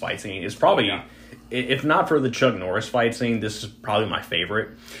love this fight scene. It's probably, if not for the Chuck Norris fight scene, this is probably my favorite.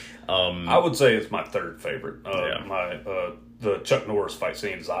 I would say it's my third favorite. The Chuck Norris fight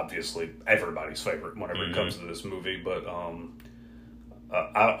scene is obviously everybody's favorite whenever it comes to this movie. But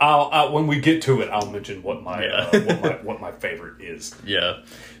I'll when we get to it, I'll mention what my what my favorite is. Yeah.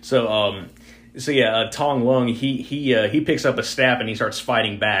 So Tong Lung, he picks up a staff and he starts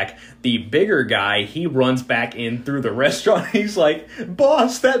fighting back. The bigger guy, he runs back in through the restaurant. He's like,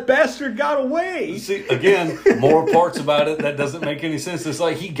 boss, that bastard got away. See, again, more parts about it that doesn't make any sense. It's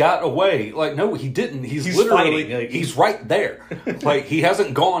like, he got away. Like, no, he didn't. He's literally, fighting. He's right there. Like, he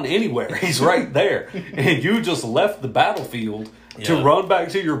hasn't gone anywhere. He's right there. And you just left the battlefield to run back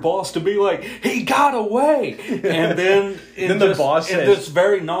to your boss to be like, he got away. And then the boss says, just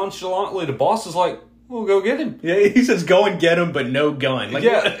very nonchalantly, the boss is like, we'll go get him. Yeah, he says, go and get him, but no gun. Like,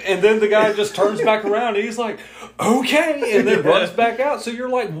 and then the guy just turns back around and he's like, okay, and then runs back out. So you're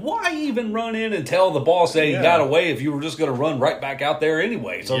like, why even run in and tell the boss that he got away if you were just going to run right back out there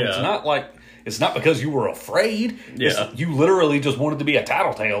anyway? So it's not because you were afraid. Yeah. You literally just wanted to be a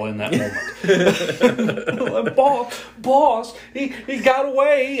tattletale in that moment. Boss, he got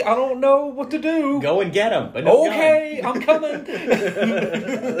away. I don't know what to do. Go and get him. But no okay, gun. I'm coming.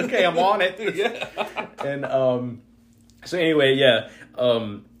 Okay, I'm on it. Yeah. And so anyway,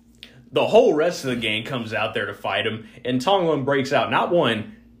 the whole rest of the gang comes out there to fight him, and Tong Lung breaks out not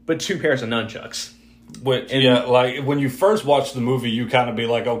one, but two pairs of nunchucks. Which, like, when you first watch the movie, you kind of be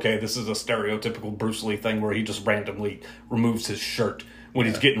like, okay, this is a stereotypical Bruce Lee thing where he just randomly removes his shirt when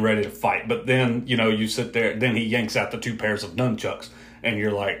he's getting ready to fight. But then, you sit there, then he yanks out the two pairs of nunchucks, and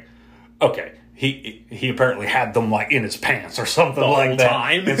you're like, okay, he apparently had them, like, in his pants or something like that.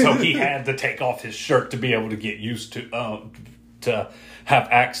 Time. And so he had to take off his shirt to be able to get used to have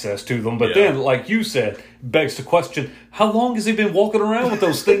access to them. But then, like you said, begs the question, how long has he been walking around with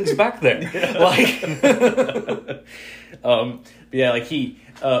those things back there? Like, Yeah, like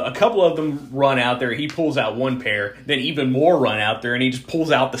a couple of them run out there. He pulls out one pair, then even more run out there, and he just pulls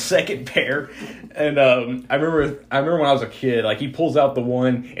out the second pair. And I remember when I was a kid, like he pulls out the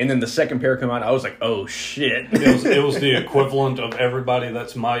one, and then the second pair come out. I was like, oh shit! It was the equivalent of everybody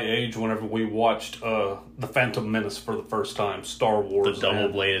that's my age whenever we watched the Phantom Menace for the first time, Star Wars, the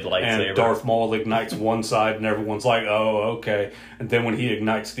double-bladed lightsaber. And Darth Maul ignites one side, and everyone's like, "Oh, okay." And then when he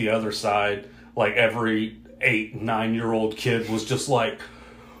ignites the other side, like every 8-9-year-old kid was just like,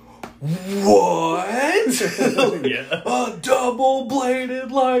 "What? Yeah. A double-bladed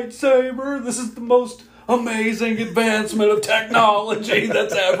lightsaber? This is the most amazing advancement of technology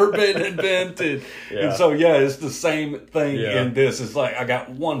that's ever been invented." Yeah. And so, yeah, it's the same thing Yeah. in this. It's like, I got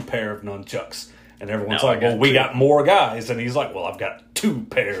one pair of nunchucks. And everyone's No, like, I got well, we two. got more guys. And he's like, well, I've got 2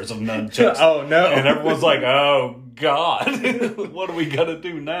 pairs of nunchucks. Oh, no. And everyone's like, oh, God. What are we going to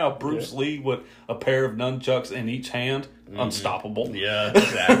do now? Bruce Lee with a pair of nunchucks in each hand? Unstoppable. Yeah,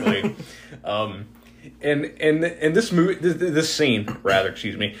 exactly. And this movie, this scene,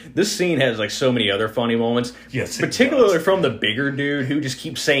 this scene has like so many other funny moments. Yes, it particularly does. from the bigger dude who just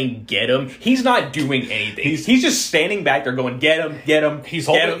keeps saying "get him." He's not doing anything. He's just standing back there going "get him, get him." He's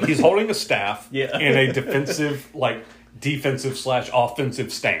get holding, him. he's holding a staff Yeah. in a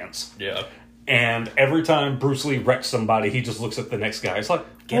defensive/offensive stance. Yeah. And every time Bruce Lee wrecks somebody, he just looks at the next guy. It's like,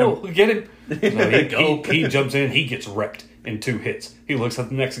 Get him. Get him. So Go. he jumps in, he gets wrecked in 2 hits. He looks at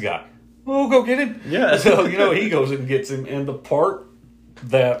the next guy. Oh, go get him. Yeah. So, he goes and gets him. And the part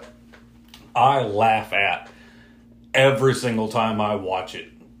that I laugh at every single time I watch it,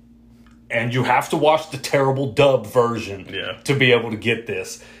 and you have to watch the terrible dub version to be able to get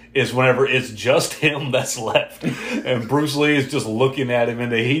this, is whenever it's just him that's left. And Bruce Lee is just looking at him,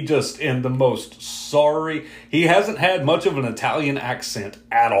 and he just, in the most sorry, he hasn't had much of an Italian accent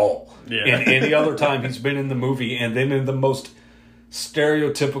at all. Yeah. In any other time he's been in the movie, and then in the most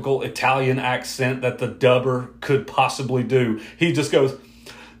stereotypical Italian accent that the dubber could possibly do, he just goes,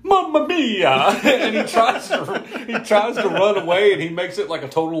 "Mamma mia!" And he tries to run away, and he makes it like a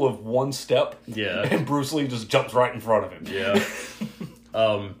total of 1 step. Yeah. And Bruce Lee just jumps right in front of him. Yeah.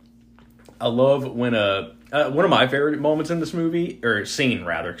 I love when one of my favorite moments in this movie, or scene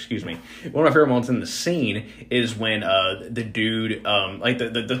rather, excuse me. One of my favorite moments in the scene is when the dude, like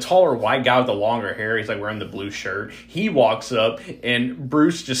the taller white guy with the longer hair, he's like wearing the blue shirt. He walks up and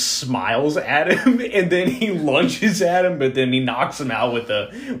Bruce just smiles at him, and then he lunges at him, but then he knocks him out with the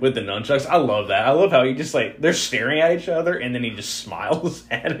nunchucks. I love that. I love how he just like they're staring at each other, and then he just smiles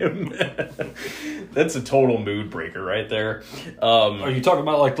at him. That's a total mood breaker right there. Are you talking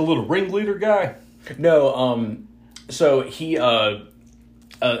about like the little ringleader guy? No, so he, the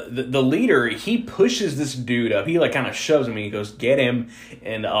leader, he pushes this dude up. He like kind of shoves him and he goes, "Get him."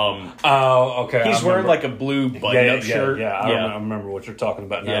 And, Oh, okay. he's wearing like a blue button-up shirt. I remember what you're talking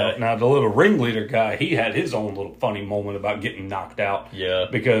about now. Yeah. Now, the little ringleader guy, he had his own little funny moment about getting knocked out. Yeah.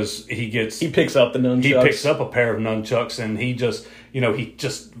 Because he picks up the nunchucks. He picks up a pair of nunchucks, and he just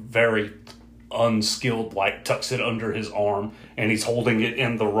very unskilled, like tucks it under his arm, and he's holding it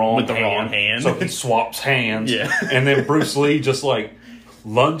in the wrong hand. So he swaps hands. Yeah. And then Bruce Lee just like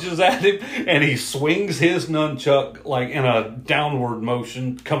lunges at him, and he swings his nunchuck like in a downward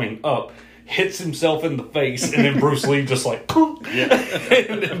motion coming up, hits himself in the face, and then Bruce Lee just like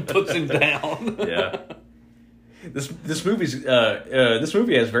and then puts him down. Yeah. This movie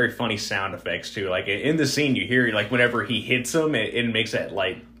has very funny sound effects too. Like in the scene, you hear like whenever he hits him, it makes that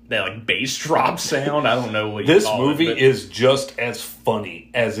bass drop sound. I don't know what you This call movie it, but is just as funny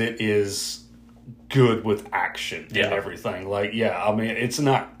as it is good with action and Yeah. everything. Like, yeah, I mean, it's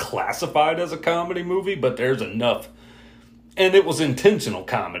not classified as a comedy movie, but there's enough. And it was intentional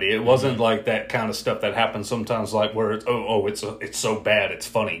comedy. It wasn't like that kind of stuff that happens sometimes, like where it's it's so bad it's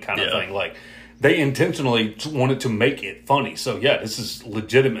funny kind of thing. Like, they intentionally wanted to make it funny. So yeah, this is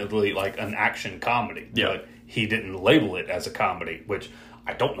legitimately like an action comedy. Yeah. But he didn't label it as a comedy, which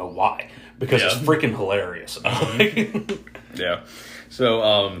I don't know why, because it's freaking hilarious. Yeah.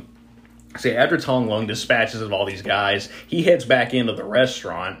 So, after Tong Lung dispatches of all these guys, he heads back into the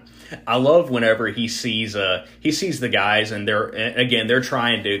restaurant. I love whenever he sees the guys, and they're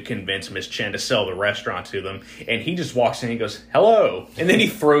trying to convince Miss Chen to sell the restaurant to them, and he just walks in and he goes, "Hello," and then he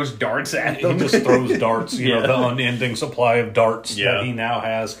throws darts at them. He just throws darts, you know, the unending supply of darts Yeah. that he now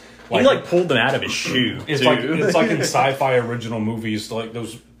has. He pulled them out of his shoe. It's too. like in sci-fi original movies, like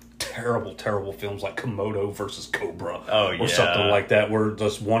those terrible films like Komodo versus Cobra, or something like that, where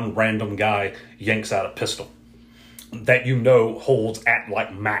just one random guy yanks out a pistol that holds at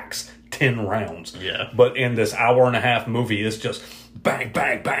like max 10 rounds. Yeah. But in this hour and a half movie, it's just bang,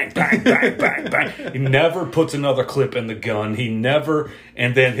 bang, bang, bang, bang, bang, bang. He never puts another clip in the gun. He never,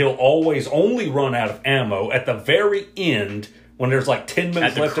 and then he'll always only run out of ammo at the very end when there's like 10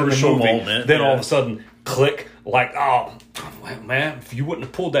 minutes left in the movie. Moment, then all of a sudden, click, like, oh, man, if you wouldn't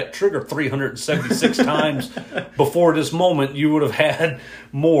have pulled that trigger 376 times before this moment, you would have had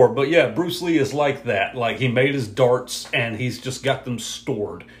more. But yeah, Bruce Lee is like that. Like, he made his darts and he's just got them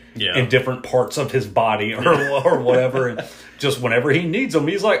stored in different parts of his body or whatever. And just whenever he needs them,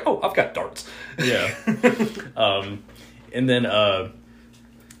 he's like, oh, I've got darts. Yeah. And then,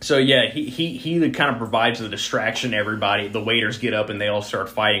 so yeah, he kind of provides the distraction to everybody. The waiters get up and they all start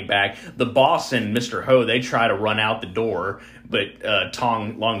fighting back. The boss and Mr. Ho, they try to run out the door, but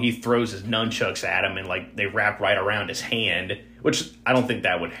Tong Long, he throws his nunchucks at him and like they wrap right around his hand, which I don't think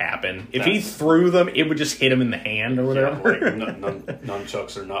that would happen. If he threw them, it would just hit him in the hand or whatever. Yeah, like,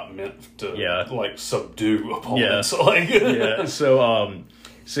 nunchucks are not meant to like subdue opponents. Yeah. Like, yeah. So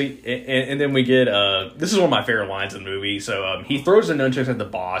see, and then we get this is one of my favorite lines in the movie. So he throws the nunchucks at the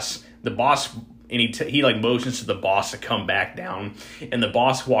boss. The boss, and he like motions to the boss to come back down, and the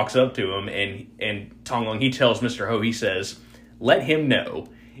boss walks up to him, and Tong Long, he tells Mr. Ho, he says, "Let him know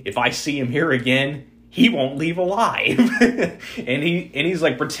if I see him here again, he won't leave alive." and he's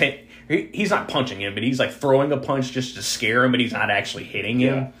like he's not punching him, but he's like throwing a punch just to scare him, but he's not actually hitting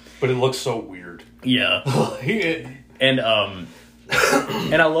him. But it looks so weird. Yeah. And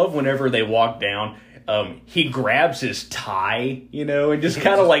I love whenever they walk down, he grabs his tie, and just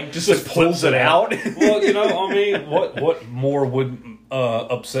kind of like just pulls it out. Well, I mean, what more would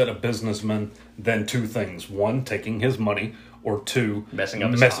upset a businessman than two things? One, taking his money, or two, messing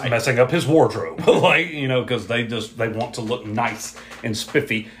up his wardrobe. Like, because they want to look nice and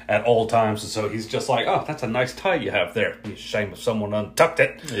spiffy at all times. And so he's just like, oh, that's a nice tie you have there. It's a shame if someone untucked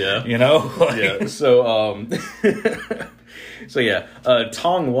it. Yeah. Yeah. So, So yeah,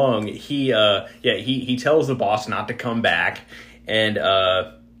 Tong Long, he tells the boss not to come back, and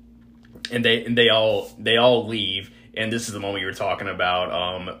they all leave. And this is the moment you were talking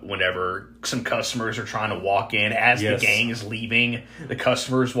about, whenever some customers are trying to walk in as the gang is leaving. The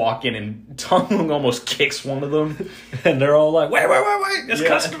customers walk in, and Tong Long almost kicks one of them, and they're all like, "Wait, it's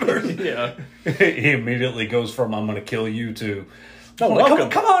customers!" Yeah, he immediately goes from "I'm going to kill you" to welcome.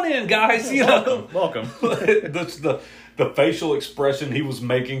 Come on in, guys. Welcome. That's the facial expression he was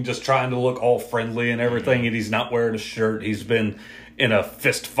making, just trying to look all friendly and everything, and he's not wearing a shirt. He's been in a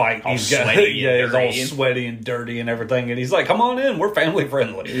fist fight. He's all sweaty and dirty and everything, and he's like, "Come on in, we're family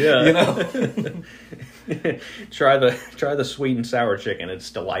friendly." Yeah, try the sweet and sour chicken. It's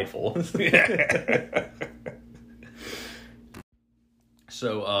delightful.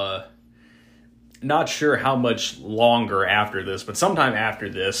 So, not sure how much longer after this, but sometime after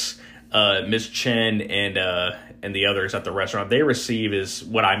this, Miss Chen and the others at the restaurant, they receive is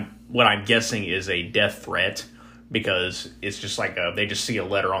what I'm guessing is a death threat, because it's just like they just see a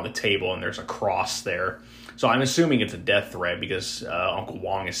letter on the table and there's a cross there. So I'm assuming it's a death threat, because Uncle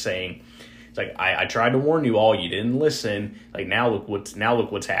Wong is saying, it's like, I tried to warn you all, you didn't listen. Like, now look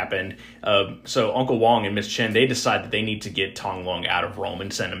what's happened. So Uncle Wong and Miss Chen, they decide that they need to get Tong Long out of Rome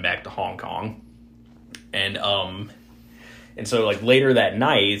and send him back to Hong Kong. And so, like, later that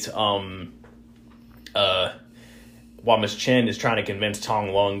night, while Miss Chen is trying to convince Tong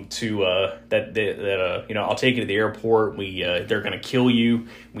Long to I'll take you to the airport. They're gonna kill you.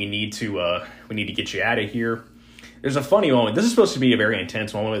 We need to get you out of here. There's a funny moment. This is supposed to be a very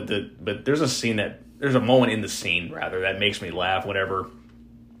intense moment, but there's a moment in the scene rather that makes me laugh. Whenever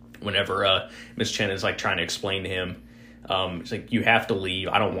Miss Chen is like trying to explain to him. It's like, you have to leave.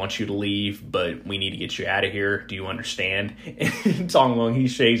 I don't want you to leave, but we need to get you out of here. Do you understand? And Tong Long, he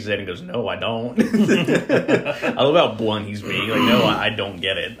shakes his head and goes, "No, I don't." I love how blunt he's being. Like, no, I don't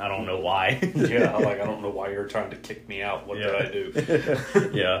get it. I don't know why. Yeah, like, I don't know why you're trying to kick me out. What did I do?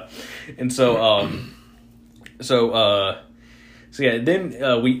 Yeah. And so,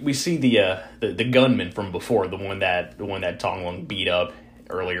 then we see the gunman from before, the one that Tong Long beat up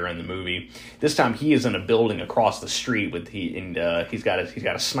earlier in the movie. This time he is in a building across the street he's got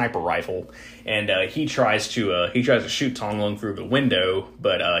a sniper rifle, and he tries to shoot Tong Long through the window,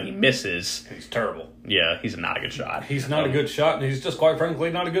 but he misses. He's terrible. Yeah, he's not a good shot. He's not a good shot, and he's just, quite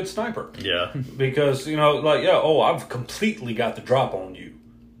frankly, not a good sniper. Yeah. Because, I've completely got the drop on you,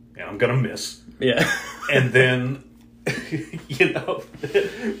 and I'm gonna miss. Yeah. And then,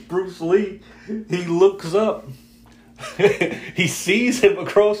 Bruce Lee, he looks up. He sees him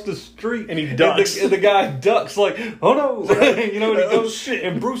across the street, and he ducks. And the guy ducks, like, "Oh no!" And he goes, shit.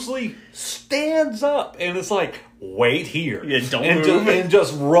 And Bruce Lee stands up, and it's like, "Wait here, don't move," and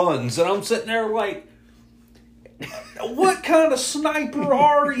just runs. And I'm sitting there like, What kind of sniper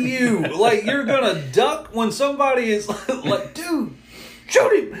are you? Like, you're gonna duck when somebody is like, dude,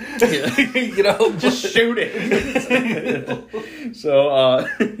 shoot him. You know, just shoot it. So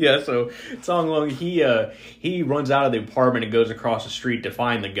so Tong Long, he runs out of the apartment and goes across the street to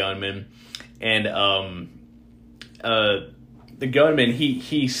find the gunman, and the gunman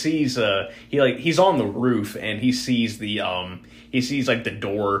he sees he's on the roof, and he sees the the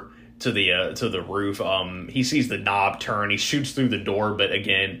door to the roof. He sees the knob turn. He shoots through the door, but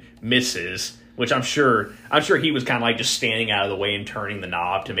again misses. Which I'm sure he was kind of like just standing out of the way and turning the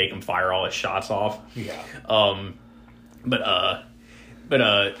knob to make him fire all his shots off. Yeah.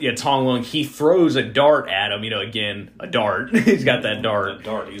 Tong Long, he throws a dart at him. You know, again, a dart. He's got that dart.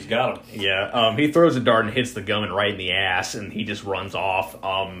 He's got him. Yeah. He throws a dart and hits the gunman right in the ass, and he just runs off.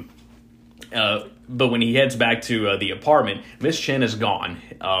 But when he heads back to the apartment, Miss Chen is gone.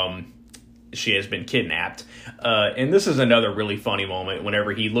 She has been kidnapped. And this is another really funny moment.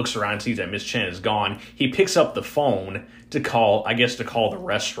 Whenever he looks around and sees that Miss Chen is gone, he picks up the phone to call the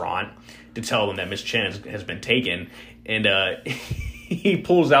restaurant to tell them that Miss Chen has been taken. And he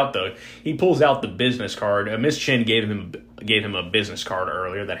pulls out the business card. Miss Chen gave him a business card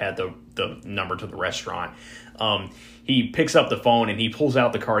earlier that had the number to the restaurant. He picks up the phone and he pulls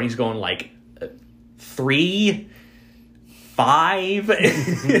out the card. He's going like 3, 5,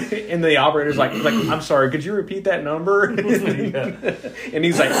 and the operator's like, I'm sorry, could you repeat that number? And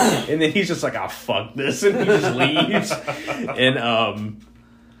he's like, and then he's just like, oh, fuck this, and he just leaves.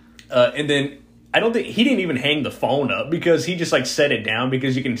 And then I don't think he didn't even hang the phone up, because he just like set it down,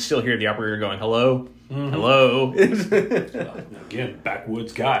 because you can still hear the operator going, hello. Hello. Again,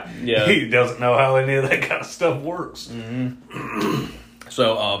 backwoods guy. Yeah, he doesn't know how any of that kind of stuff works. Mm-hmm.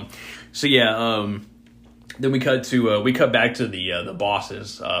 Then we cut back to the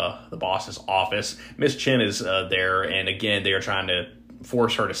boss's office. Miss Chen is there, and again they are trying to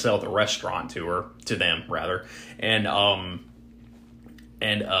force her to sell the restaurant to them rather,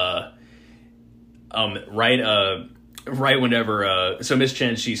 right whenever so Miss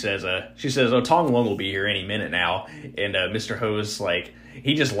Chen she says oh, Tong Long will be here any minute now, and Mr. Ho's like,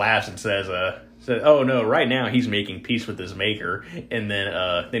 he just laughs and says oh no, right now he's making peace with his maker, and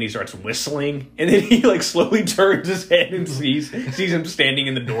then he starts whistling, and then he like slowly turns his head and sees him standing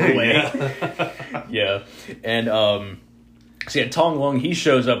in the doorway. Yeah. And Tong Long, he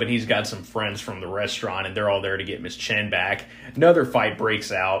shows up and he's got some friends from the restaurant, and they're all there to get Miss Chen back. Another fight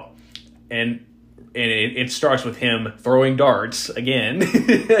breaks out, and it starts with him throwing darts again.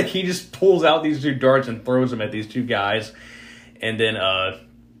 He just pulls out these 2 darts and throws them at these 2 guys, and then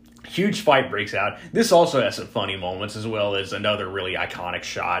huge fight breaks out. This also has some funny moments, as well as another really iconic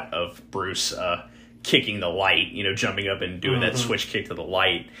shot of Bruce kicking the light, jumping up and doing that switch kick to the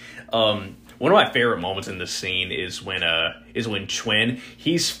light. One of my favorite moments in this scene is when Chuen,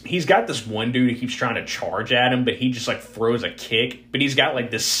 he's got this one dude who keeps trying to charge at him, but he just like throws a kick, but he's got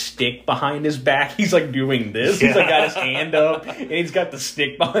like this stick behind his back. He's like doing this. He's like got his hand up and he's got the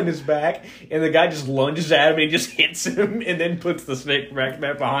stick behind his back, and the guy just lunges at him and he just hits him and then puts the stick back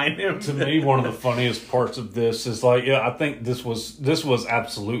behind him. To me, one of the funniest parts of this is like, I think this was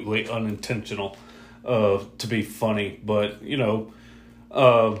absolutely unintentional to be funny, but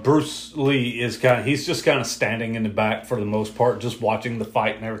Bruce Lee is he's just kind of standing in the back for the most part, just watching the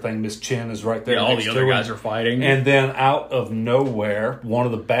fight and everything. Miss Chen is right there. Yeah, all the other guys are fighting. And then out of nowhere, one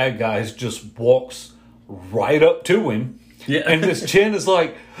of the bad guys just walks right up to him. Yeah. And Miss Chen is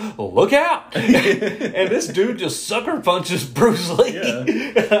like, look out. And this dude just sucker punches Bruce Lee.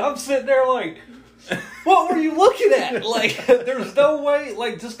 Yeah. I'm sitting there like, what were you looking at? Like, there's no way,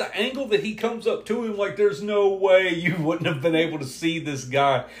 like, just the angle that he comes up to him, like, there's no way you wouldn't have been able to see this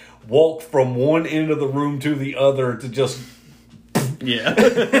guy walk from one end of the room to the other to just...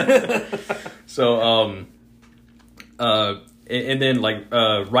 Yeah. So, and then, like,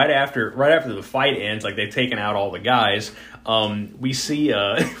 right after the fight ends, like, they've taken out all the guys, we see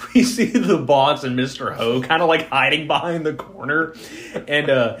the boss and Mr. Ho kind of like hiding behind the corner, and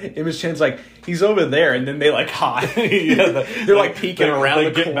Miss Chen's like, he's over there, and then they like hide. They're like peeking around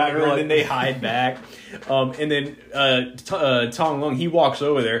the corner, back, and then they hide back. And then Tong Long, he walks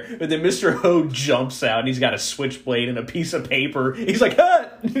over there, but then Mr. Ho jumps out, and he's got a switchblade and a piece of paper. He's like,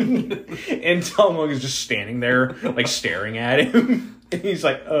 "Hut!" And Tong Long is just standing there, like staring at him. And he's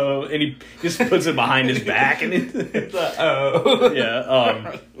like, "Oh," and he just puts it behind his back, and it's like, "Oh,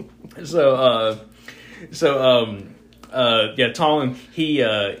 yeah." Tong,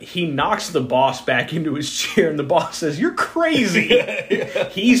 he knocks the boss back into his chair, and the boss says, "You're crazy."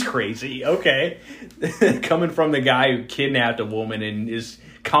 He's crazy. Okay. Coming from the guy who kidnapped a woman and is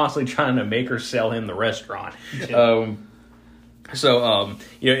constantly trying to make her sell him the restaurant. Yeah. And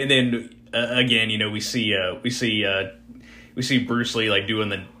then again, we see Bruce Lee like doing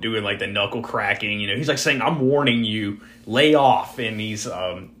like the knuckle cracking. He's like saying, "I'm warning you, lay off," and he's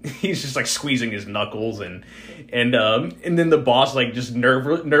just like squeezing his knuckles and then the boss like just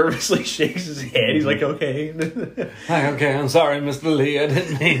nervously shakes his head. He's like, "Okay, Okay, I'm sorry, Mr. Lee. I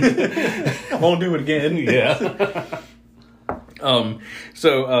didn't mean. I won't do it again." Yeah.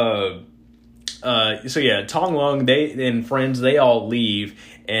 So yeah, Tong Lung and friends, they all leave,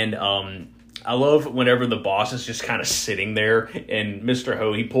 and I love whenever the boss is just kind of sitting there, and Mr.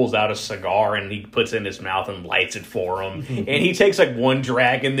 Ho, he pulls out a cigar and he puts it in his mouth and lights it for him, and he takes like one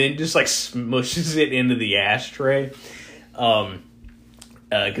drag and then just like smushes it into the ashtray.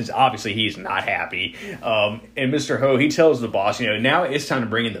 Because obviously he's not happy. And Mr. Ho, he tells the boss, now it's time to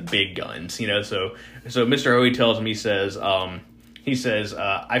bring in the big guns. So Mr. Ho, he tells him, he says,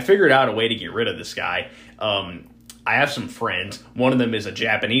 I figured out a way to get rid of this guy. I have some friends. One of them is a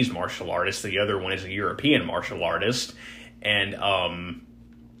Japanese martial artist. The other one is a European martial artist. And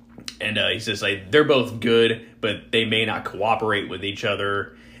he says, like, they're both good, but they may not cooperate with each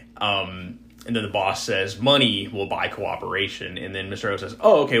other. And then the boss says, money will buy cooperation. And then Mr. O says,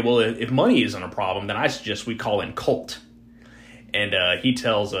 oh, okay, well, if money isn't a problem, then I suggest we call in Colt. And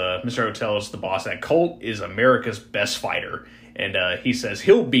Mr. O tells the boss that Colt is America's best fighter. And he says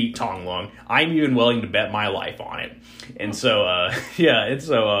he'll beat Tong Lung. I'm even willing to bet my life on it. And so he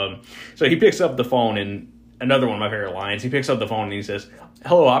picks up the phone, and another one of my favorite lines. He picks up the phone and he says,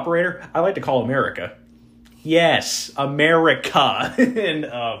 "Hello, operator. I'd like to call America." Yes, America.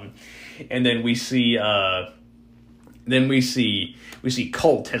 And then we see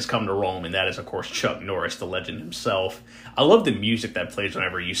Colt has come to Rome, and that is, of course, Chuck Norris, the legend himself. I love the music that plays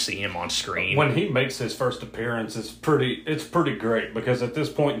whenever you see him on screen. When he makes his first appearance, it's pretty great, because at this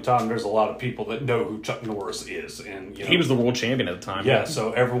point in time, there's a lot of people that know who Chuck Norris is, and he was the world champion at the time. Yeah,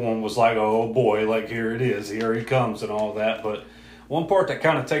 so everyone was like, "Oh boy, like here it is, here he comes," and all that. But one part that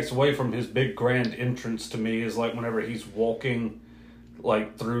kind of takes away from his big grand entrance to me is like whenever he's walking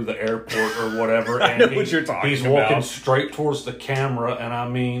like through the airport or whatever, and I know what you're talking he's about. walking straight towards the camera, and I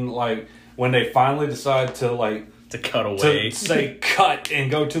mean, like when they finally decide to cut away, to say cut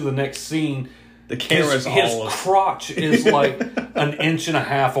and go to the next scene, the camera's his crotch is like an inch and a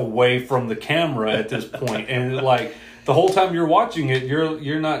half away from the camera at this point, and like the whole time you're watching it, you're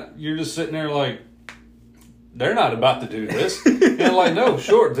just sitting there like, they're not about to do this. And like, no,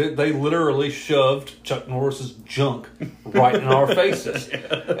 sure. They literally shoved Chuck Norris's junk right in our faces.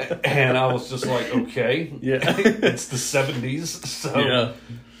 Yeah. And I was just like, okay. Yeah. It's the 70s, so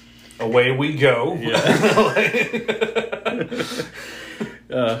away we go. Yeah.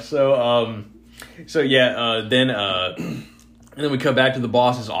 Then we come back to the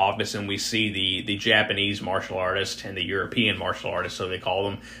boss's office, and we see the Japanese martial artist and the European martial artist, so they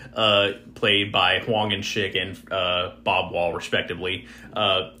call them, played by Hwang In-shik and Bob Wall, respectively.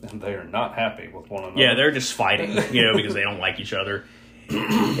 And they are not happy with one another. Yeah, they're just fighting, because they don't like each other.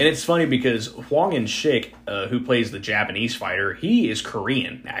 And it's funny because Hwang In-shik, who plays the Japanese fighter, he is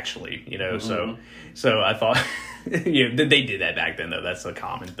Korean, actually. Mm-hmm. So I thought, they did that back then, though. That's a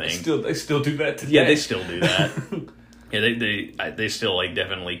common thing. They still do that today. Yeah, they still do that. Yeah, they still like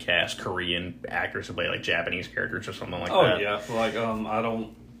definitely cast Korean actors to play like Japanese characters or something like that. Oh yeah, like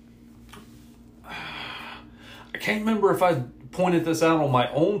I can't remember if I pointed this out on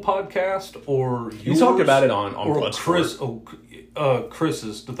my own podcast or yours. You talked about it on or Bloodsport.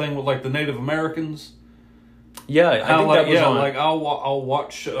 Chris's, the thing with like the Native Americans. Yeah, I think that was on. Like I'll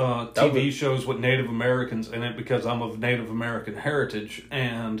watch TV shows with Native Americans in it because I'm of Native American heritage,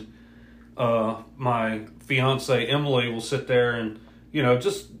 and my fiance Emily will sit there and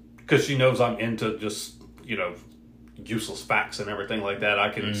just because she knows I'm into just useless facts and everything like that, I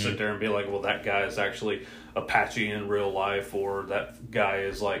can sit there and be like, well, that guy is actually Apache in real life, or that guy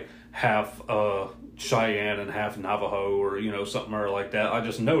is like half Cheyenne and half Navajo, or something or like that. I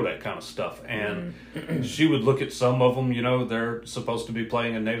just know that kind of stuff, and she would look at some of them. They're supposed to be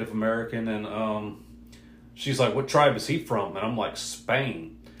playing a Native American, and she's like, "What tribe is he from?" And I'm like,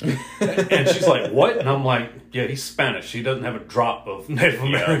 "Spain." And she's like, "What?" And I'm like, "Yeah, he's Spanish. He doesn't have a drop of Native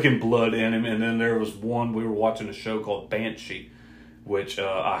American blood in him." And then there was one, we were watching a show called Banshee, which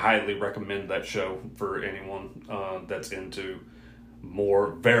I highly recommend that show for anyone that's into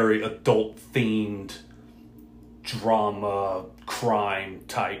more very adult themed drama, crime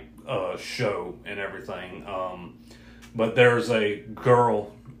type show and everything. But there's a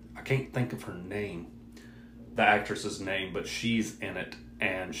girl, I can't think of her name, the actress's name, but she's in it.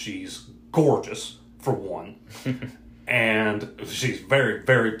 And she's gorgeous, for one. and she's very,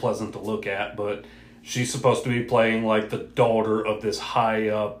 very pleasant to look at, but she's supposed to be playing like the daughter of this high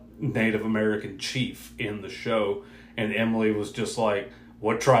up Native American chief in the show. And Emily was just like,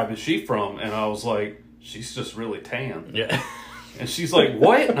 what tribe is she from? And I was like, she's just really tan. Yeah. And she's like,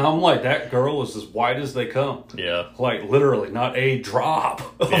 what? And I'm like, that girl is as white as they come. Yeah. Like, literally, not a drop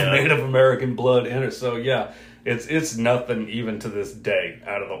of Native American blood in her. So, yeah, it's nothing even to this day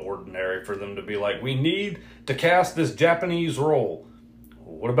out of the ordinary for them to be like, we need to cast this Japanese role.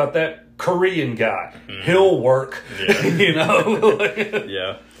 What about that Korean guy? Mm. He'll work. Yeah. You know?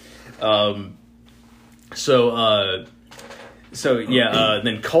 Yeah.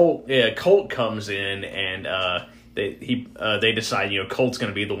 Then Colt comes in, and they decide, Colt's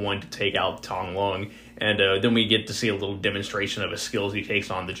going to be the one to take out Tong Lung, and then we get to see a little demonstration of his skills. He takes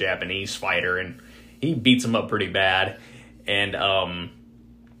on the Japanese fighter, and he beats him up pretty bad, and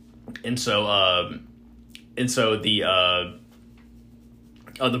so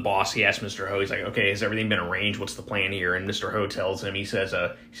the boss, he asks Mr. Ho, he's like, okay, has everything been arranged? What's the plan here? And Mr. Ho tells him, he says,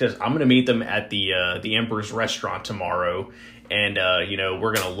 I'm going to meet them at the Emperor's restaurant tomorrow, and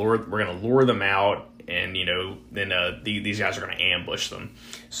we're gonna lure them out, and then these guys are gonna ambush them.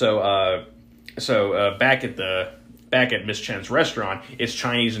 So back at Miss Chen's restaurant, it's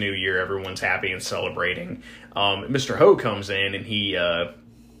Chinese New Year. Everyone's happy and celebrating. Mr. Ho comes in, and he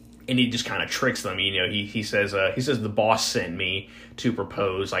just kind of tricks them. He says the boss sent me to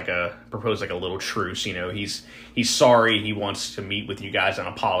propose like a little truce. He's sorry. He wants to meet with you guys and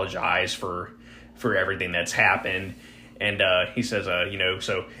apologize for everything that's happened. And he says,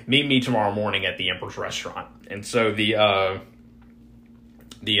 so meet me tomorrow morning at the Emperor's restaurant. And so the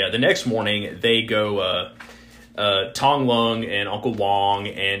next morning they go, Tong Lung and Uncle Wong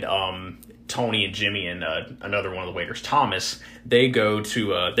and Tony and Jimmy and another one of the waiters, Thomas, they go to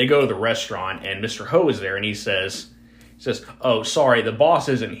the restaurant, and Mr. Ho is there, and he says, oh, sorry, the boss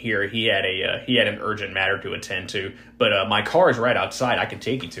isn't here. He had an urgent matter to attend to, but my car is right outside. I can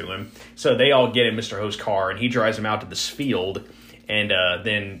take you to him. So they all get in Mr. Ho's car, and he drives them out to this field, and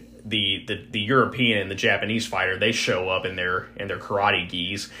then the European and the Japanese fighter, they show up in their karate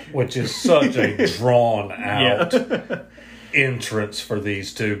gis, which is such a drawn out entrance for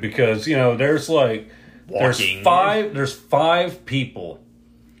these two, because there's five people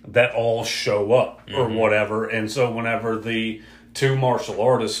that all show up or whatever, and so whenever the two martial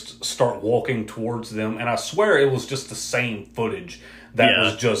artists start walking towards them, and I swear it was just the same footage that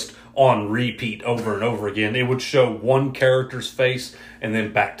was just on repeat over and over again. It would show one character's face and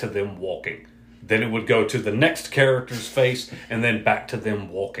then back to them walking. Then it would go to the next character's face and then back to them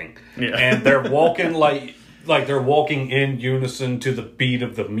walking. Yeah. And they're walking like they're walking in unison to the beat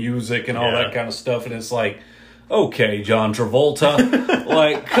of the music and all that kind of stuff. And it's like, okay, John Travolta,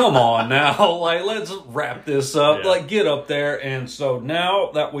 like, come on now. Like, let's wrap this up. Yeah. Like, get up there. And so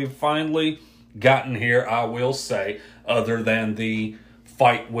now that we've finally gotten here, I will say, other than the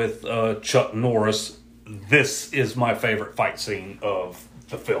fight with Chuck Norris, this is my favorite fight scene of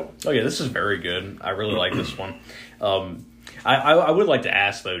the film. Oh, yeah, this is very good. I really like this one. I would like to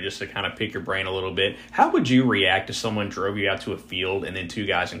ask, though, just to kind of pick your brain a little bit, how would you react if someone drove you out to a field and then two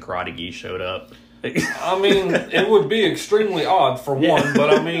guys in karate gi showed up? I mean, it would be extremely odd, for one,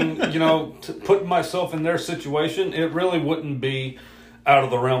 but I mean, putting myself in their situation, it really wouldn't be out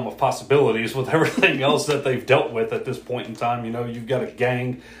of the realm of possibilities with everything else that they've dealt with at this point in time. You've got a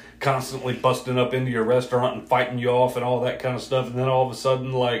gang constantly busting up into your restaurant and fighting you off and all that kind of stuff, and then all of a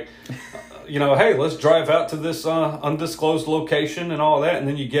sudden, like, hey, let's drive out to this undisclosed location and all that, and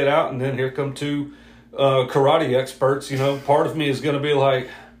then you get out, and then here come two karate experts. Part of me is going to be like,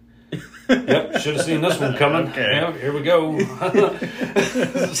 yep, should have seen this one coming. Okay. Yeah, here we go. But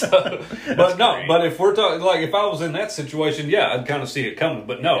if we're talking, like, if I was in that situation, yeah, I'd kind of see it coming.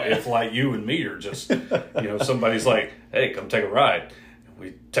 But no, if like you and me are just, somebody's like, hey, come take a ride.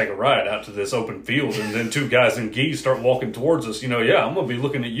 We take a ride out to this open field, and then two guys in gi start walking towards us. I'm gonna be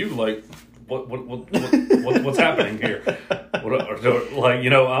looking at you like, what's happening here?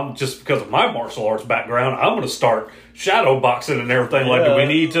 I'm just, because of my martial arts background, I'm going to start shadow boxing and everything. Yeah, do we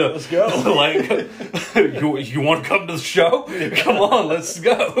need to? Let's go. You want to come to the show? Come on, let's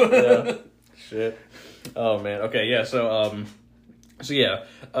go. Yeah. Shit. Oh man. Okay. Yeah.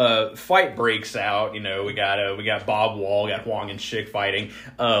 Fight breaks out. We got Bob Wall, got Huang and Shik fighting.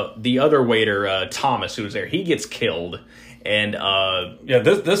 The other waiter, Thomas, who's there, he gets killed. And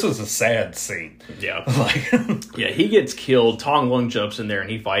this is a sad scene. Yeah, he gets killed. Tong Lung jumps in there and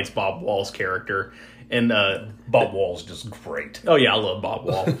he fights Bob Wall's character. And Bob Wall's just great. Oh yeah, I love Bob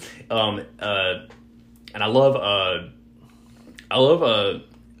Wall. And I love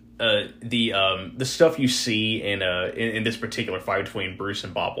the stuff you see in this particular fight between Bruce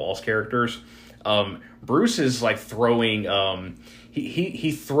and Bob Wall's characters, Bruce is like throwing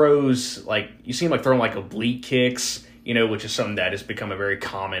he throws, like, you see him like throwing like oblique kicks, which is something that has become a very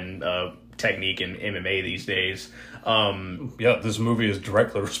common technique in MMA these days. This movie is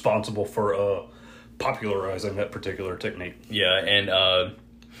directly responsible for popularizing that particular technique. Yeah, and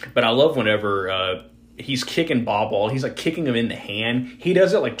but I love whenever he's kicking Bob Wall, he's like kicking him in the hand. He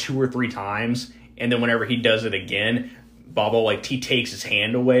does it like 2 or 3 times, and then whenever he does it again, Bob Wall, like, he takes his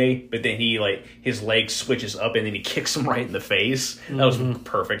hand away, but then he, like, his leg switches up, and then he kicks him right in the face. That was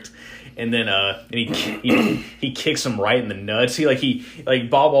perfect. And then he kicks him right in the nuts.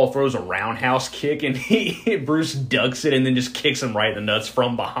 Bob Wall throws a roundhouse kick, and Bruce ducks it and then just kicks him right in the nuts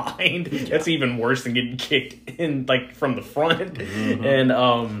from behind. Yeah. That's even worse than getting kicked in, like, from the front.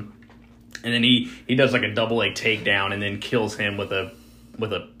 Mm-hmm. And then he does like a double leg takedown and then kills him with a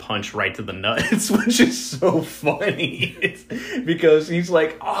punch right to the nuts, which is so funny. Because he's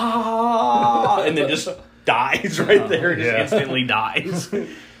like, and then just dies right there. Just instantly dies.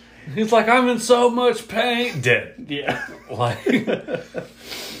 He's like, I'm in so much pain. Dead. Yeah.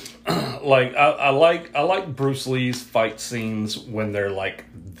 I like Bruce Lee's fight scenes when they're like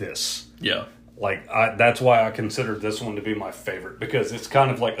this. Yeah. That's why I consider this one to be my favorite, because it's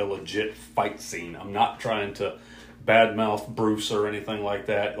kind of like a legit fight scene. I'm not trying to badmouth Bruce or anything like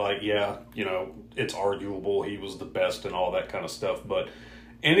that. It's arguable he was the best and all that kind of stuff, but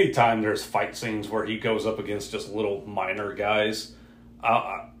anytime there's fight scenes where he goes up against just little minor guys,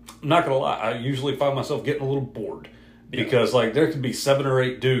 I'm not gonna lie, I usually find myself getting a little bored. Because there could be 7 or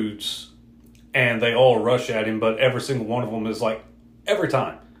 8 dudes and they all rush at him, but every single one of them is like, every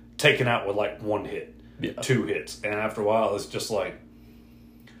time, taken out with like 1 hit, 2 hits. And after a while, it's just like,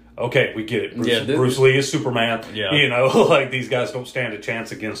 okay, we get it. Bruce Lee is Superman. Yeah. These guys don't stand a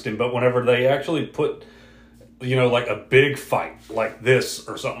chance against him. But whenever they actually put, like a big fight like this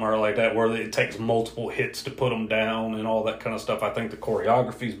or something like that, where it takes multiple hits to put them down and all that kind of stuff, I think the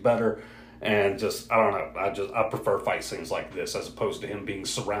choreography's better. And just, I don't know, I prefer fight scenes like this as opposed to him being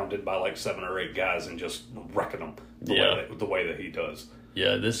surrounded by like 7 or 8 guys and just wrecking them the way that he does.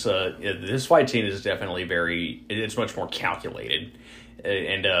 Yeah, this fight scene is definitely it's much more calculated.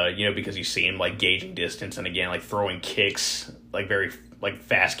 And, because you see him, like, gauging distance and, again, like, throwing kicks, like, very, like,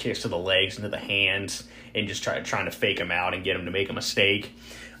 fast kicks to the legs and to the hands, and just trying to fake him out and get him to make a mistake.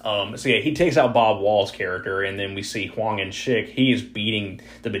 He takes out Bob Wall's character, and then we see Hwang In-shik. He is beating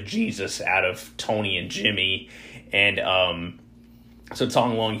the bejesus out of Tony and Jimmy, and so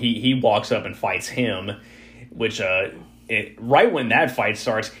Tong Long, he walks up and fights him, which right when that fight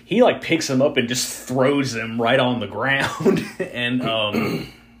starts, he like picks him up and just throws him right on the ground, and the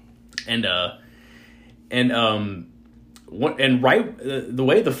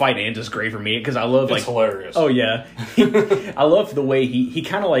way the fight ends is great for me, because I love, like, it's hilarious. Oh yeah, I love the way he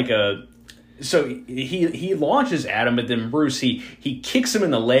kind of like so he launches at him, but then Bruce he kicks him in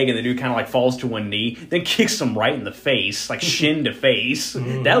the leg, and the dude kind of like falls to one knee, then kicks him right in the face, like shin to face.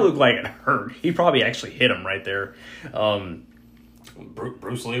 That looked like it hurt. He probably actually hit him right there.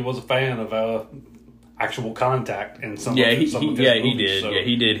 Bruce Lee was a fan of actual contact in some. Yeah, of his movies, he did. So. Yeah,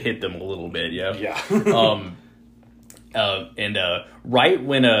 he did hit them a little bit. Yeah. Yeah.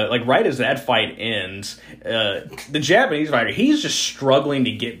 Right as that fight ends, the Japanese fighter, he's just struggling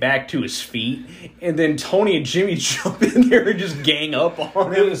to get back to his feet, and then Tony and Jimmy jump in there and just gang up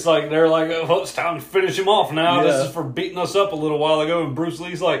on him. It's like they're like, "Oh, it's time to finish him off now. Yeah. This is for beating us up a little while ago." And Bruce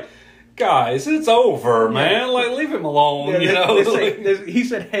Lee's like, "Guys, it's over, man. Like, leave him alone." He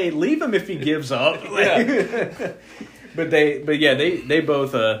said, "Hey, leave him if he gives up." Yeah. But they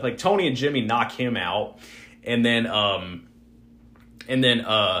both like Tony and Jimmy knock him out. And then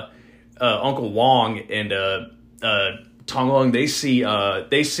Uncle Wong and Tong Long, they see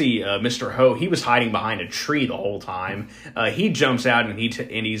Mr. Ho. He was hiding behind a tree the whole time. He jumps out and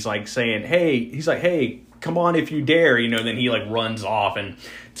he's like saying, "Hey, come on if you dare," Then he like runs off, and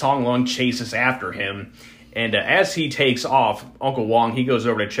Tong Long chases after him. And as he takes off, Uncle Wong, he goes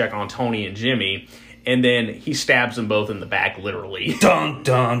over to check on Tony and Jimmy. And then he stabs them both in the back, literally. Dun,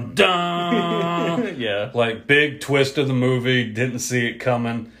 dun, dun! Yeah. Like, big twist of the movie. Didn't see it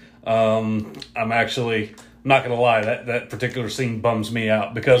coming. I'm actually not going to lie. That particular scene bums me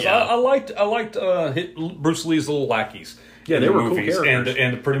out. Because I liked Bruce Lee's little lackeys. Yeah, they were movies, cool characters.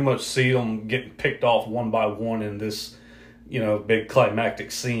 And to pretty much see them getting picked off one by one in this, big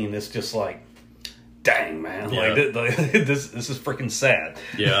climactic scene, it's just like, dang, man! Yeah. Like this is freaking sad.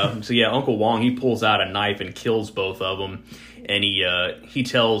 Yeah. So Uncle Wong, he pulls out a knife and kills both of them, and he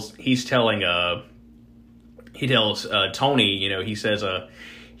tells Tony, he says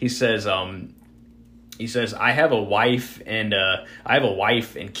he says, I have a wife and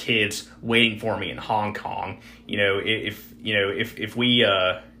kids waiting for me in Hong Kong.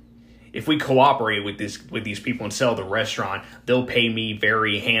 If we cooperate with these people and sell the restaurant, they'll pay me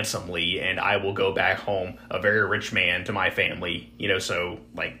very handsomely, and I will go back home a very rich man to my family. So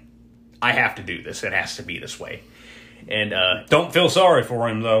like, I have to do this. It has to be this way. And don't feel sorry for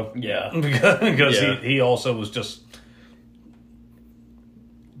him though. Yeah, because yeah. he also was just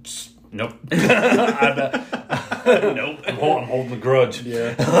nope. nope. I'm holding a grudge.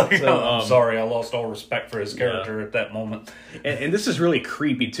 Yeah. I'm sorry, I lost all respect for his character at that moment. And this is really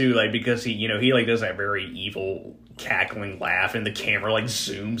creepy too, like because he like does that very evil cackling laugh, and the camera like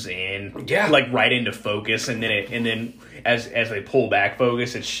zooms in, like right into focus, and then as they pull back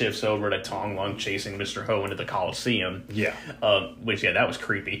focus, it shifts over to Tong Lung chasing Mr. Ho into the Coliseum. Yeah. Which that was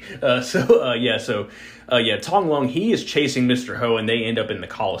creepy. Tong Lung, he is chasing Mr. Ho, and they end up in the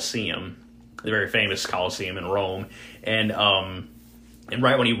Coliseum, the very famous Coliseum in Rome, and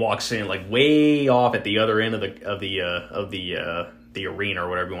right when he walks in, like way off at the other end of the arena or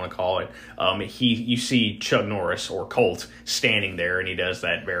whatever you want to call it, you see Chuck Norris or Colt standing there, and he does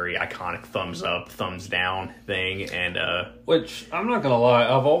that very iconic thumbs up, thumbs down thing, and which I'm not gonna lie,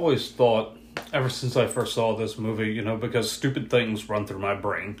 I've always thought ever since I first saw this movie, because stupid things run through my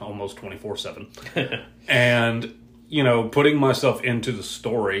brain almost 24/7, and putting myself into the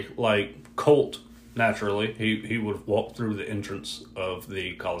story, like Colt, naturally, he would walk through the entrance of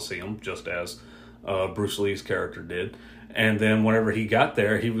the Coliseum just as Bruce Lee's character did. And then whenever he got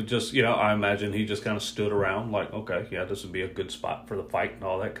there, he would just, I imagine he just kind of stood around like, okay, yeah, this would be a good spot for the fight and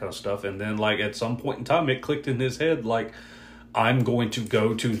all that kind of stuff. And then, like, at some point in time, it clicked in his head, like, I'm going to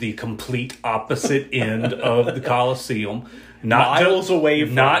go to the complete opposite end of the Coliseum. Miles away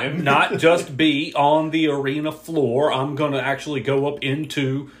from him. Not just be on the arena floor. I'm going to actually go up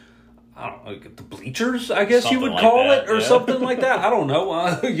into, I don't know, the bleachers, I guess something you would like call that, it, or something like that. I don't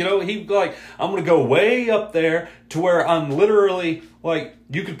know. He like, I'm going to go way up there to where I'm literally, like,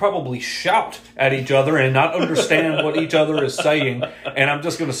 you could probably shout at each other and not understand what each other is saying. And I'm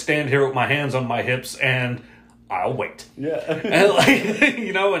just going to stand here with my hands on my hips and I'll wait. Yeah. And like,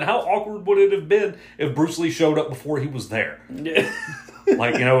 and how awkward would it have been if Bruce Lee showed up before he was there? Yeah.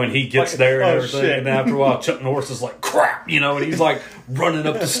 Like, and he gets there and everything, shit. and then after a while, Chuck Norris is like, crap, and he's like running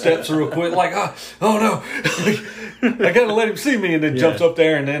up the steps real quick, like, oh no, I gotta let him see me, and then jumps up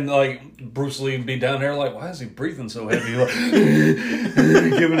there, and then, like, Bruce Lee would be down there, like, why is he breathing so heavy? Like,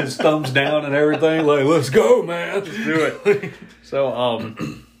 giving his thumbs down and everything, like, let's go, man. Let's do it.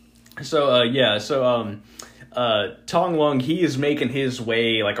 Tong Lung, he is making his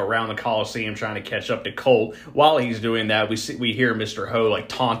way like around the Coliseum trying to catch up to Colt. While he's doing that, we hear Mr. Ho like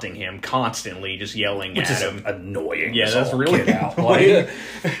taunting him constantly, just yelling at him. Annoying. Yeah, that's really annoying.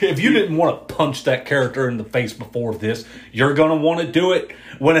 If you didn't want to punch that character in the face before this, you're gonna want to do it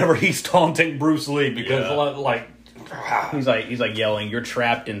whenever he's taunting Bruce Lee, because he's like yelling, "You're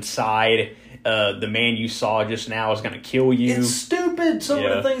trapped inside. The man you saw just now is going to kill you." It's stupid. Some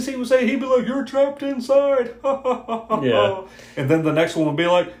of the things he would say, he'd be like, "You're trapped inside." Yeah. And then the next one would be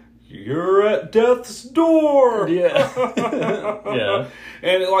like, "You're at death's door." Yeah. Yeah.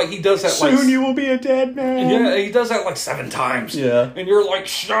 And like he does that Soon you will be a dead man. Yeah, he does that like 7 times. Yeah. And you're like,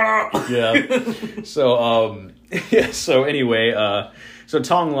 shut up. Yeah. So anyway, so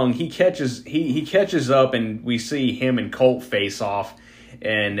Tong Lung, he catches up, and we see him and Colt face off.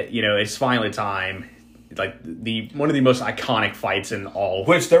 And, it's finally time. Like, one of the most iconic fights in all.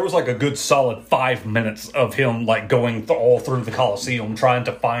 Which, there was like a good solid 5 minutes of him, like, going all through the Coliseum, trying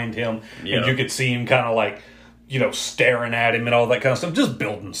to find him. Yeah. And you could see him kind of, like, staring at him and all that kind of stuff. Just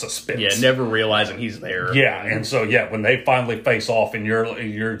building suspense. Yeah, never realizing he's there. Yeah, and so, when they finally face off, and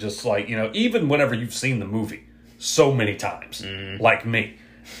you're just like, even whenever you've seen the movie so many times, like me,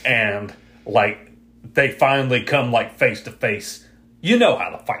 and, like, they finally come, like, face to face. You know how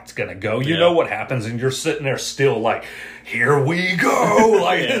the fight's gonna go. You know what happens, and you're sitting there still like, here we go!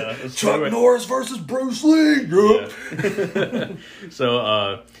 Like, Chuck Norris versus Bruce Lee! Yep.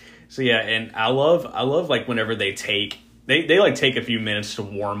 Yeah. And I love like whenever they take a few minutes to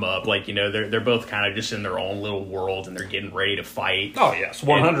warm up. Like, they're both kind of just in their own little world, and they're getting ready to fight. Oh, yes.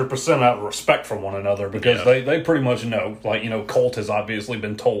 100% out of respect for one another, because they pretty much know. Like, Colt has obviously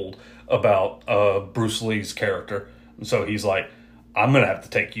been told about Bruce Lee's character. And so he's like, I'm going to have to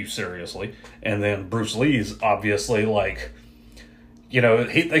take you seriously. And then Bruce Lee's obviously like,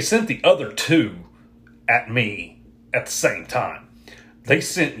 they sent the other 2 at me at the same time. They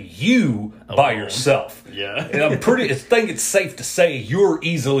sent you by yourself. Yeah. And I think it's safe to say you're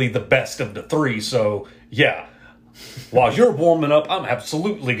easily the best of the 3. So, yeah, while you're warming up, I'm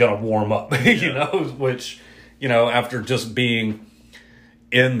absolutely going to warm up, you know, which, you know, after just being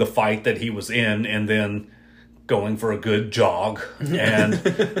in the fight that he was in and then going for a good jog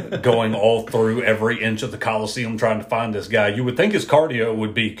and going all through every inch of the Coliseum trying to find this guy, you would think his cardio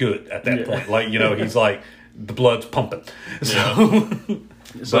would be good at that point. Like, you know, he's like, the blood's pumping. So,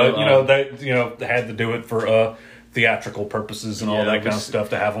 but, you know, they had to do it for theatrical purposes and all that kind of stuff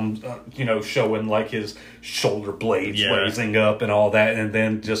to have him, you know, showing like his shoulder blades raising up and all that. And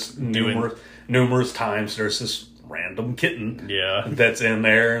then just numerous times there's this random kitten that's in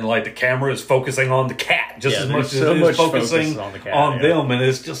there, and like the camera is focusing on the cat just as much as it is focusing on, the cat, on them, and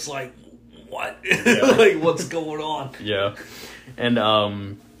it's just like, what? Like, what's going on? Yeah. And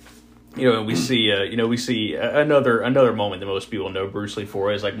you know, we see another moment that most people know Bruce Lee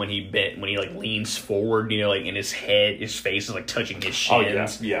for is like when he like leans forward, you know, like in his face is like touching his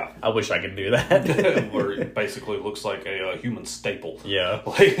shins. Oh, yeah. I wish I could do that. Where it basically looks like a human staple. Yeah.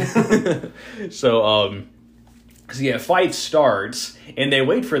 Like, so yeah, fight starts, and they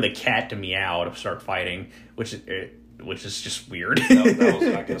wait for the cat to meow to start fighting, which is just weird.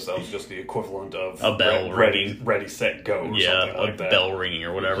 I guess that was just the equivalent of a bell ringing. Ready, set, go. Or something like that. Bell ringing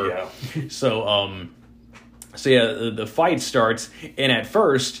or whatever. Yeah. So yeah, the fight starts, and at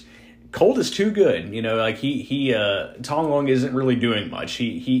first, Colt is too good. You know, like he Tong Long isn't really doing much.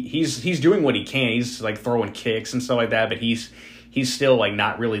 He's doing what he can. He's like throwing kicks and stuff like that, but he's still like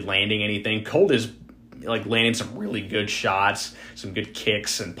not really landing anything. Colt is like landing some really good shots, some good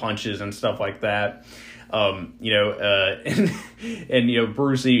kicks and punches and stuff like that. You know, and you know,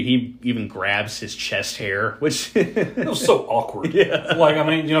 Bruce, he even grabs his chest hair, which it was so awkward. Yeah, like, I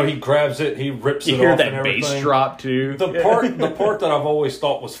mean, you know, he grabs it, he rips it off, and everything. You hear that bass drop too. The part that I've always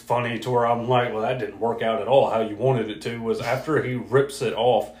thought was funny, to where I'm like, well, that didn't work out at all how you wanted it to, was after he rips it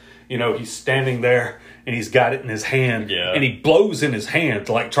off. You know, he's standing there and he's got it in his hand, and he blows in his hand,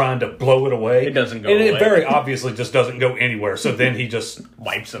 like trying to blow it away. It doesn't go away. And it very obviously just doesn't go anywhere. So then he just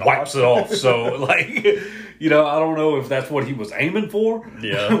wipes it off. So, like, you know, I don't know if that's what he was aiming for.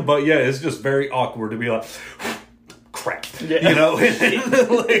 Yeah. But yeah, it's just very awkward to be like, crap. Yeah. You know?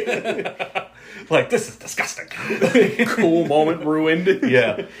 Like, this is disgusting. Cool moment ruined.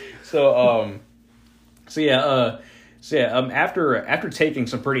 Yeah. So after taking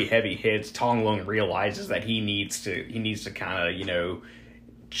some pretty heavy hits, Tong Long realizes that he needs to kind of, you know,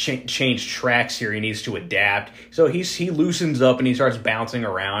 change tracks here. He needs to adapt. So he loosens up and he starts bouncing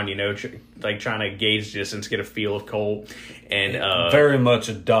around, you know, like trying to gauge distance, get a feel of Colt, and very much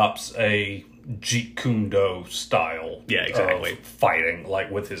adopts a Jeet Kune Do style. Yeah, exactly. Of fighting, like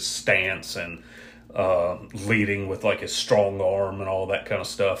with his stance and leading with like his strong arm and all that kind of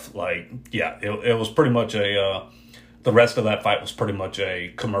stuff. Like, yeah, it was pretty much the rest of that fight was pretty much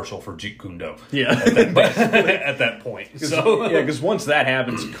a commercial for Jeet Kune Do. Yeah. At that point. So yeah, because once that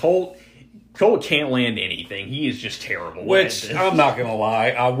happens, Colt can't land anything. He is just terrible. Which, I'm not going to lie,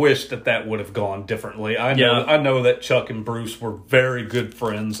 I wish that would have gone differently. I know that Chuck and Bruce were very good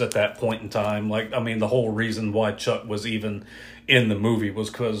friends at that point in time. Like, I mean, the whole reason why Chuck was even in the movie was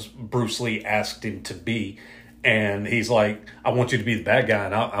because Bruce Lee asked him to be. And he's like, I want you to be the bad guy,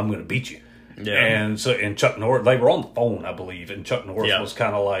 and I'm going to beat you. Yeah. And Chuck Norris, they were on the phone, I believe, and Chuck Norris was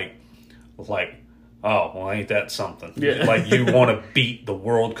kind of like, oh, well, ain't that something? Yeah. Like, you want to beat the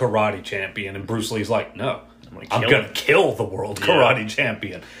world karate champion, and Bruce Lee's like, no, I'm going to kill the world karate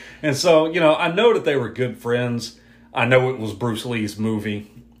champion. And so, you know, I know that they were good friends. I know it was Bruce Lee's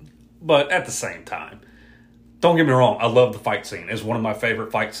movie, but at the same time, don't get me wrong, I love the fight scene. It's one of my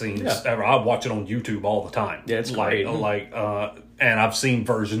favorite fight scenes ever. I watch it on YouTube all the time. Yeah, it's great. And I've seen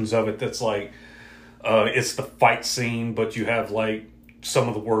versions of it that's like, it's the fight scene, but you have like some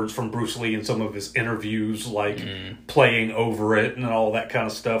of the words from Bruce Lee in some of his interviews, like playing over it and all that kind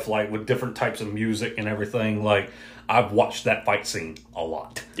of stuff, like with different types of music and everything. Like, I've watched that fight scene a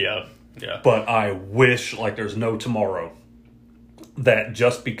lot. Yeah, yeah. But I wish, like there's no tomorrow, that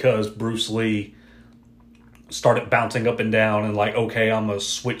just because Bruce Lee started bouncing up and down and like, okay, I'm going to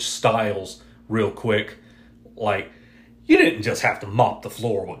switch styles real quick, like, you didn't just have to mop the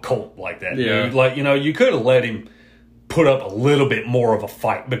floor with Colt like that, dude. Like, you know, you could have let him put up a little bit more of a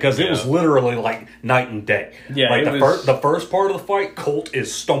fight, because it was literally like night and day. Yeah, like the first part of the fight, Colt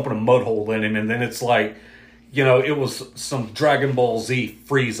is stomping a mud hole in him, and then it's like, you know, it was some Dragon Ball Z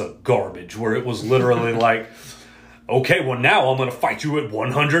Frieza garbage, where it was literally like, okay, well, now I'm going to fight you at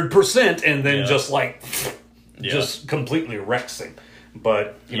 100%, and then just like, just completely wrecks him.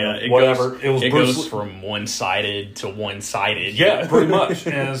 But, you know, whatever. It goes from one-sided to one-sided. Yeah, pretty much.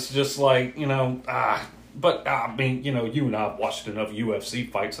 And it's just like, you know, But I mean, you know, you and I have watched enough UFC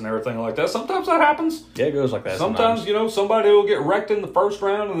fights and everything like that. Sometimes that happens. Yeah, it goes like that. Sometimes, you know, somebody will get wrecked in the first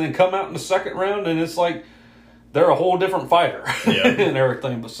round and then come out in the second round, and it's like they're a whole different fighter and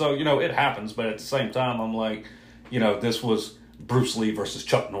everything. But so, you know, it happens. But at the same time, I'm like, you know, this was Bruce Lee versus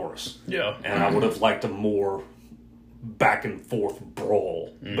Chuck Norris. Yeah. And I would have liked a more back and forth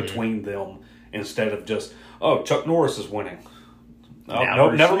brawl between them instead of just, oh, Chuck Norris is winning. Oh, Now no,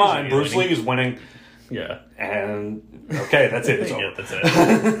 Bruce never Lee's mind. Bruce Lee is winning. Yeah. And okay, that's it. It's over. Yeah, that's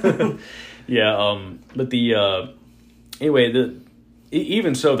it. Yeah, but anyway,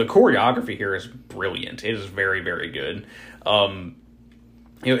 even so, the choreography here is brilliant. It is very, very good.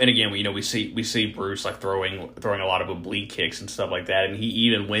 You know, and again, we see Bruce like throwing a lot of oblique kicks and stuff like that, and he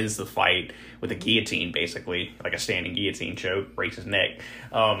even wins the fight with a guillotine, basically like a standing guillotine choke, breaks his neck.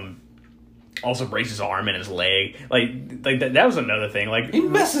 Also breaks his arm and his leg. Like that was another thing. Like He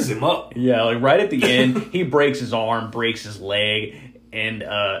messes him up. yeah, like right at the end, he breaks his arm, breaks his leg, and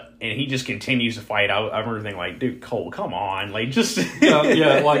he just continues to fight. I remember thinking, like, dude, Cole, come on, like just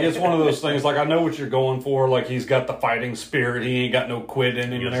Yeah, like it's one of those things. Like I know what you're going for. Like he's got the fighting spirit. He ain't got no quit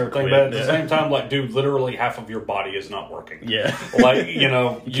in him and everything. But at the same time, like, dude, literally half of your body is not working. yeah, Like, you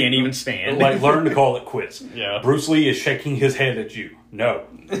know, you can't even stand. Like learn to call it quits. Yeah. Bruce Lee is shaking his head at you. No,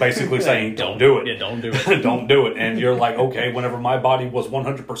 basically saying don't do it. Yeah, don't do it. Don't do it. And you're like, okay, whenever my body was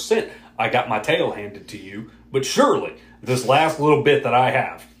 100%, I got my tail handed to you. But surely, this last little bit that I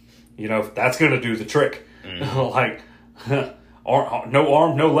have, you know, that's going to do the trick. Like, no arm,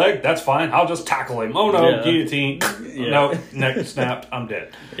 no leg, that's fine. I'll just tackle him. Oh, no, Yeah. guillotine. Yeah. No, neck snapped. I'm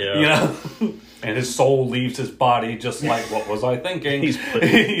dead. Yeah. You know? And his soul leaves his body just like, what was I thinking? He's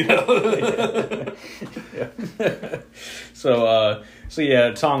you know? So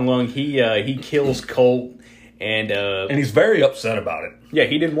yeah, Tong Lung he kills Colt, and he's very upset about it. yeah,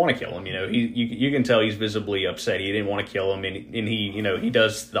 he didn't want to kill him. You know, you can tell he's visibly upset. He didn't want to kill him, and he he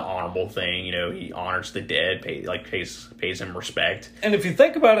does the honorable thing. You know, he honors the dead, pays him respect. And if you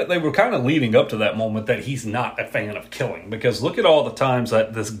think about it, they were kind of leading up to that moment that he's not a fan of killing, because look at all the times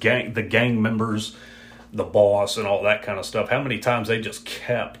that the gang members, the boss, and all that kind of stuff. How many times they just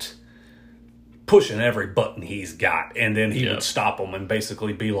kept pushing every button he's got, and then he would stop them and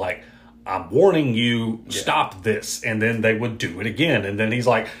basically be like, I'm warning you, stop this. And then they would do it again. And then he's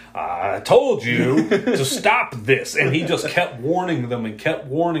like, I told you to stop this. And he just kept warning them.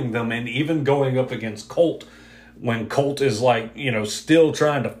 And even going up against Colt, when Colt is like, you know, still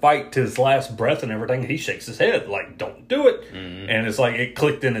trying to fight to his last breath and everything, he shakes his head like, don't do it. And it's like, it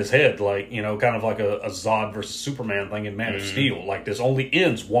clicked in his head, like, you know, kind of like a Zod versus Superman thing in Man of Steel. Like, this only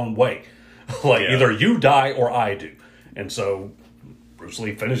ends one way. Like, either you die or I do. And so Bruce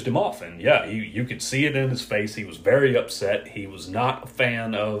Lee finished him off, and yeah, you could see it in his face. He was very upset. He was not a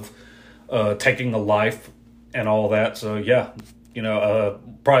fan of taking a life and all that. So yeah, you know,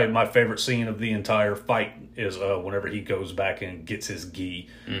 probably my favorite scene of the entire fight is whenever he goes back and gets his gi,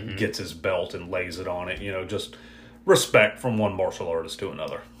 gets his belt, and lays it on it. You know, just respect from one martial artist to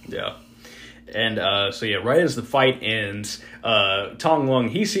another. Yeah. And so yeah, right as the fight ends, Tong Lung,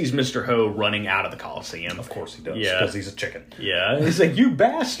 he sees Mr. Ho running out of the Coliseum. Of course he does, Yeah. because he's a chicken. Yeah, he's like, you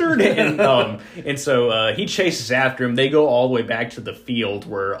bastard! And so he chases after him. They go all the way back to the field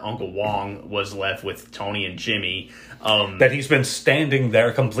where Uncle Wong was left with Tony and Jimmy. That he's been standing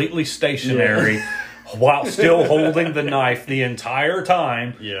there completely stationary while still holding the knife the entire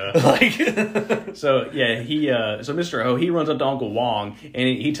time. Yeah. Like, So yeah, so Mr. Ho, he runs up to Uncle Wong and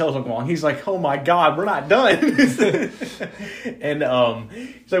he tells Uncle Wong, he's like, oh my God, we're not done. And he's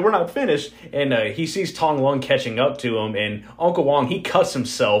like, we're not finished. And he sees Tong Lung catching up to him, and Uncle Wong, he cuts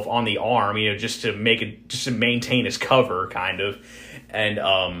himself on the arm, you know, just to maintain his cover, kind of. And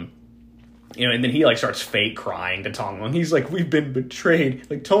you know, and then he like starts fake crying to Tong Lung. He's like, we've been betrayed.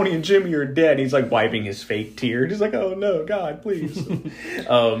 Like, Tony and Jimmy are dead. He's like wiping his fake tears. He's like, oh no, God, please.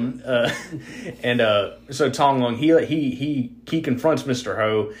 So Tong Lung, he confronts Mr.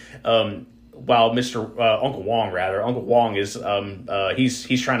 Ho, while Uncle Wong is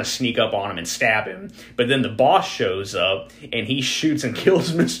he's trying to sneak up on him and stab him, but then the boss shows up and he shoots and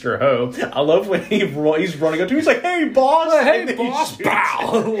kills Mr. Ho. I love when he's running up to him. He's like, "Hey, boss! hey, boss!"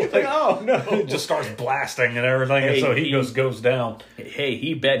 Bow. Like, oh no! It just starts blasting and everything, and so he goes down. Hey,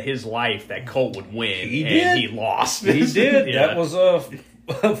 he bet his life that Colt would win, He and did. he lost. He did. Yeah. That was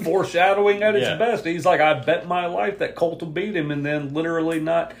foreshadowing at its Yeah. best. He's like, I bet my life that Colt will beat him, and then literally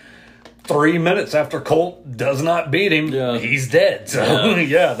not 3 minutes after Colt does not beat him, he's dead. So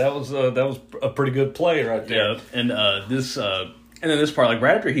yeah, that was a pretty good play right there. Yeah, and then this part, like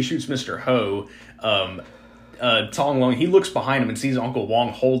right after he shoots Mr. Ho, Tong Long, he looks behind him and sees Uncle Wong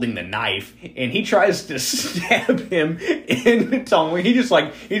holding the knife, and he tries to stab him. And Tong Long, he just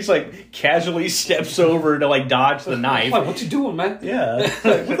like casually steps over to like dodge the knife. Like, what you doing, man? Yeah,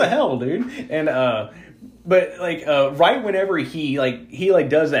 like, what the hell, dude? And but like right whenever he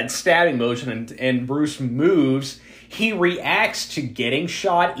does that stabbing motion and Bruce moves, he reacts to getting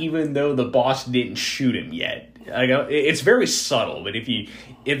shot, even though the boss didn't shoot him yet. It's very subtle, but if you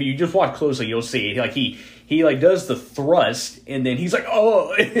just watch closely, you'll see he like does the thrust, and then he's like,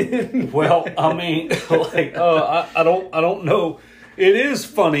 oh. Well, I mean, like, I don't know. It is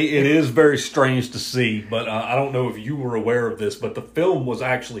funny. It is very strange to see, but I don't know if you were aware of this, but the film was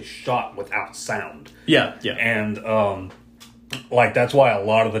actually shot without sound. Yeah. And like that's why a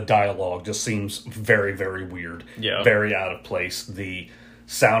lot of the dialogue just seems very, very weird. Yeah. Very out of place. The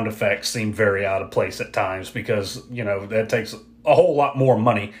sound effects seem very out of place at times because, you know, that takes a whole lot more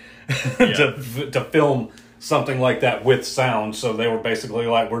money to film something like that with sound. So they were basically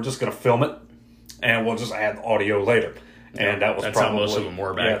like, we're just going to film it and we'll just add audio later. And that's probably how most of them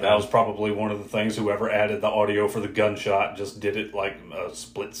were back then. That was probably one of the things. Whoever added the audio for the gunshot just did it like a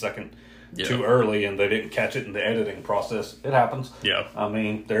split second too early, and they didn't catch it in the editing process. It happens. Yeah. I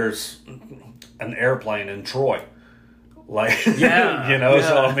mean, there's an airplane in Troy. Like, So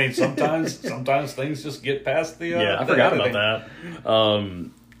I mean, sometimes things just get past the I forgot editing. about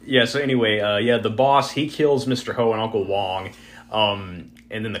that. So anyway, the boss, he kills Mr. Ho and Uncle Wong, and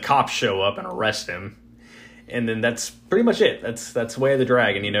then the cops show up and arrest him. And then that's pretty much it. That's Way of the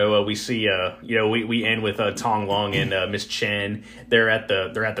Dragon. We see we end with Tong Long and Miss Chen. They're at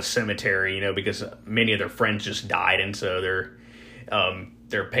the cemetery, because many of their friends just died, and so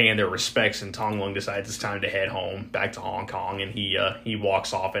they're paying their respects. And Tong Long decides it's time to head home back to Hong Kong, and he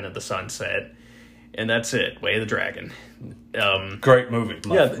walks off into the sunset. And that's it. Way of the Dragon. Great movie.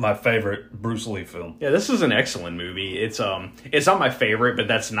 My favorite Bruce Lee film. Yeah, this is an excellent movie. It's not my favorite, but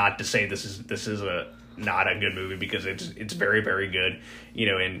that's not to say this is not a good movie, because it's very, very good.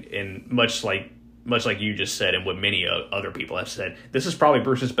 And much like you just said, and what many other people have said, this is probably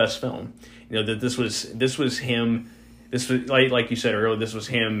Bruce's best film. That this was him. This was like you said earlier. This was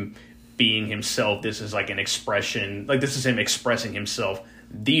him being himself. This is like an expression. Like, this is him expressing himself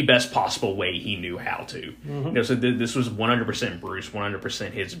the best possible way he knew how to. Mm-hmm. So this was 100% Bruce,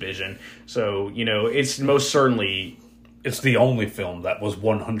 100% his vision. So it's most certainly. It's the only film that was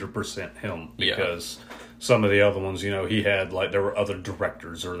 100% him, because some of the other ones, he had, like, there were other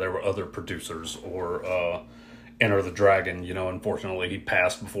directors or there were other producers, or Enter the Dragon, unfortunately he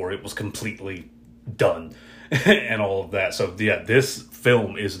passed before it was completely done and all of that. So, this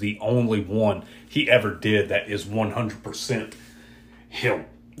film is the only one he ever did that is 100% him.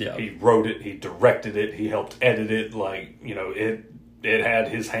 Yeah. He wrote it, he directed it, he helped edit it, like, it had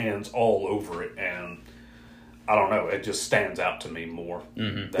his hands all over it, and I don't know, it just stands out to me more.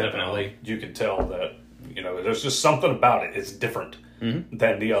 Mm-hmm, definitely. You can tell that, there's just something about it. It's different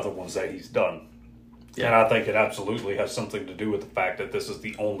than the other ones that he's done. Yeah. And I think it absolutely has something to do with the fact that this is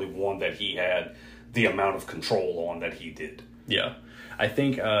the only one that he had the amount of control on that he did. Yeah. I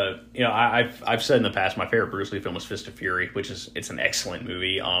think, I've said in the past, my favorite Bruce Lee film was Fist of Fury, it's an excellent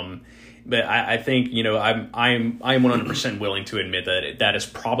movie. But I think, I'm 100% willing to admit that is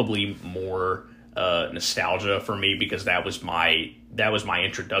probably more nostalgia for me, because that was my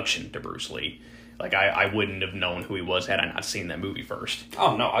introduction to Bruce Lee. Like, I wouldn't have known who he was had I not seen that movie first.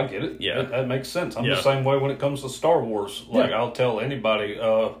 Oh, no, I get it. Yeah. That makes sense. I'm the same way when it comes to Star Wars. Like, I'll tell anybody,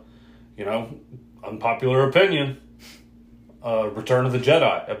 unpopular opinion, Return of the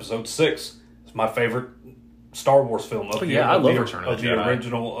Jedi, Episode 6, is my favorite Star Wars film of I love Return of the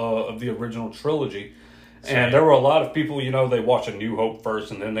Jedi. Of the original trilogy. Same. And there were a lot of people, they watch A New Hope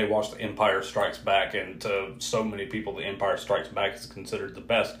first, and then they watch The Empire Strikes Back, and to so many people, The Empire Strikes Back is considered the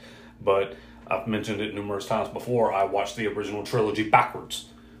best. But I've mentioned it numerous times before, I watched the original trilogy backwards.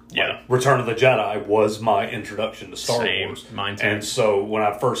 Yeah. Like, Return of the Jedi was my introduction to Star Wars. Mine too. And so when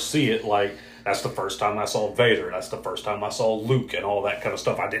I first see it, like, that's the first time I saw Vader. That's the first time I saw Luke and all that kind of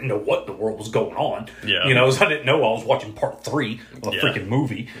stuff. I didn't know what in the world was going on. Yeah. So I didn't know I was watching part 3 of a freaking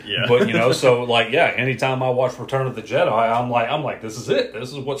movie. Yeah. But, so, like, anytime I watch Return of the Jedi, I'm like, this is it.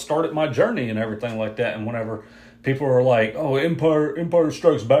 This is what started my journey and everything like that. And whenever people are like, oh, Empire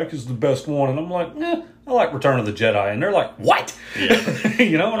Strikes Back is the best one, and I'm like, I like Return of the Jedi. And they're like, what? Yeah.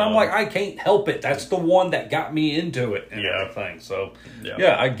 And I'm like, I can't help it. That's the one that got me into it and everything. So,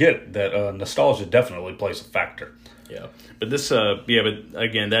 I get that nostalgia definitely plays a factor. Yeah. But this, but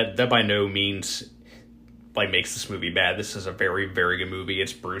again, that by no means, like, makes this movie bad. This is a very, very good movie.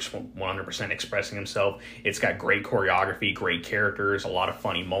 It's Bruce 100% expressing himself. It's got great choreography, great characters, a lot of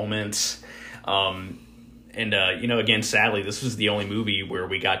funny moments. again, sadly, this was the only movie where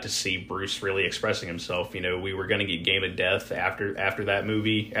we got to see Bruce really expressing himself. We were going to get Game of Death after that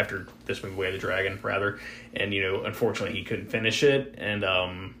movie, after this movie, Way of the Dragon, rather. And, unfortunately, he couldn't finish it,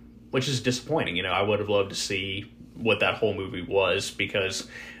 and which is disappointing. I would have loved to see what that whole movie was, because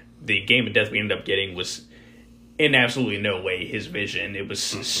the Game of Death we ended up getting was in absolutely no way his vision. It was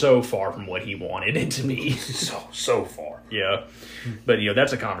so far from what he wanted it to be. So far. Yeah. But,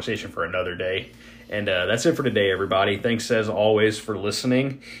 that's a conversation for another day. And that's it for today, everybody. Thanks, as always, for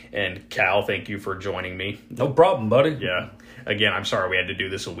listening. And Cal, thank you for joining me. No problem, buddy. Yeah. Again, I'm sorry we had to do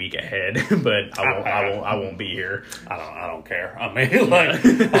this a week ahead, but I won't be here. I don't care. I mean,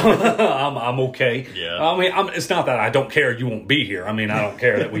 I'm okay. Yeah. I mean, it's not that I don't care you won't be here. I mean, I don't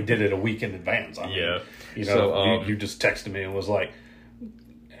care that we did it a week in advance. I mean, yeah. You just texted me and was like,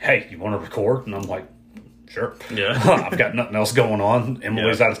 "Hey, you want to record?" And I'm like, "Sure." Yeah. I've got nothing else going on.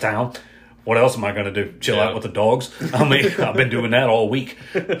 Emily's out of town. What else am I going to do? Chill out with the dogs? I mean, I've been doing that all week.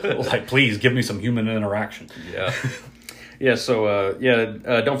 Like, please give me some human interaction. Yeah. Yeah, so,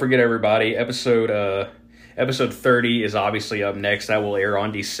 don't forget, everybody, episode 30 is obviously up next. That will air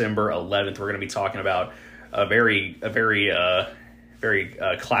on December 11th. We're going to be talking about a very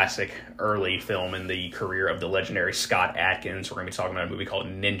classic early film in the career of the legendary Scott Adkins. We're going to be talking about a movie called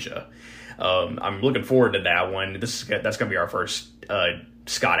Ninja. I'm looking forward to that one. That's going to be our first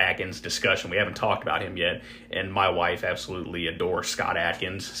Scott Adkins discussion. We haven't talked about him yet, and my wife absolutely adores Scott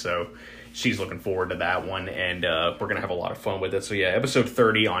Adkins, so she's looking forward to that one, and we're going to have a lot of fun with it. So yeah, episode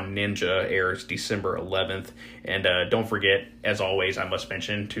 30 on Ninja airs December 11th, and don't forget, as always, I must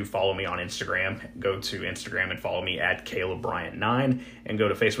mention to follow me on Instagram. Go to Instagram and follow me at CalebBryant9, and go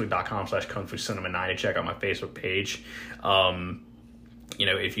to Facebook.com/KungFuCinema9 to check out my Facebook page.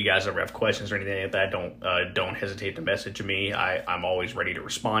 If you guys ever have questions or anything like that, don't hesitate to message me. I'm always ready to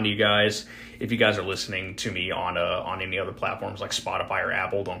respond to you guys. If you guys are listening to me on any other platforms like Spotify or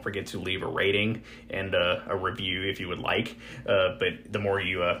Apple, don't forget to leave a rating and a review if you would like. But the more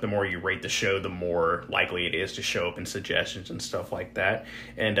you rate the show, the more likely it is to show up in suggestions and stuff like that.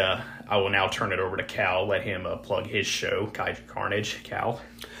 And I will now turn it over to Cal. Let him plug his show, Kaiju Carnage. Cal.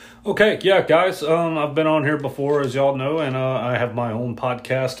 Okay, yeah, guys, I've been on here before, as y'all know, and I have my own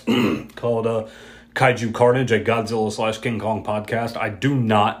podcast called Kaiju Carnage, a Godzilla/King Kong podcast. I do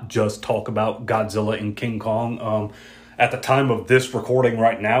not just talk about Godzilla and King Kong. At the time of this recording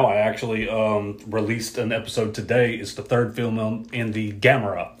right now, I actually released an episode today. It's the third film in the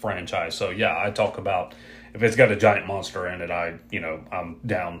Gamera franchise. So yeah, I talk about, if it's got a giant monster in it, I'm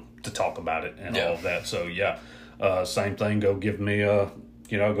down to talk about it and all of that. So yeah, same thing. Go give me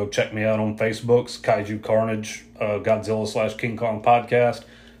go check me out on Facebook's Kaiju Carnage, Godzilla/King Kong podcast.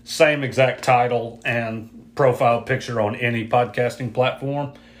 Same exact title and profile picture on any podcasting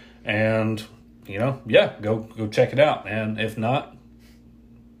platform. And, go check it out. And if not,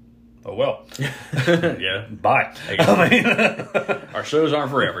 oh well. Yeah. Bye. I mean, our shows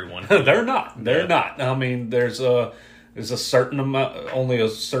aren't for everyone. They're not. They're not. I mean, there's a certain amount, only a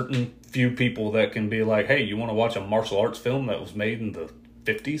certain few people that can be like, hey, you want to watch a martial arts film that was made in the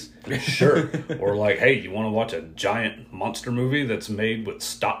 50s? Sure. Or like, hey, you want to watch a giant monster movie that's made with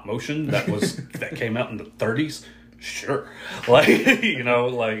stop motion that came out in the 30s? Sure. Like,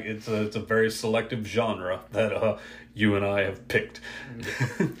 it's a very selective genre that you and I have picked.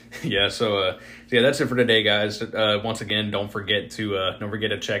 Yeah, so that's it for today, guys. Once again, don't forget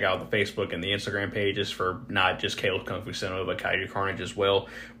to check out the Facebook and the Instagram pages for not just Caleb Kung Fu Cinema, but Kaiju Carnage as well.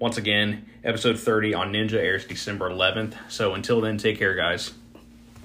 Once again, episode 30 on Ninja airs December 11th. So until then, take care, guys.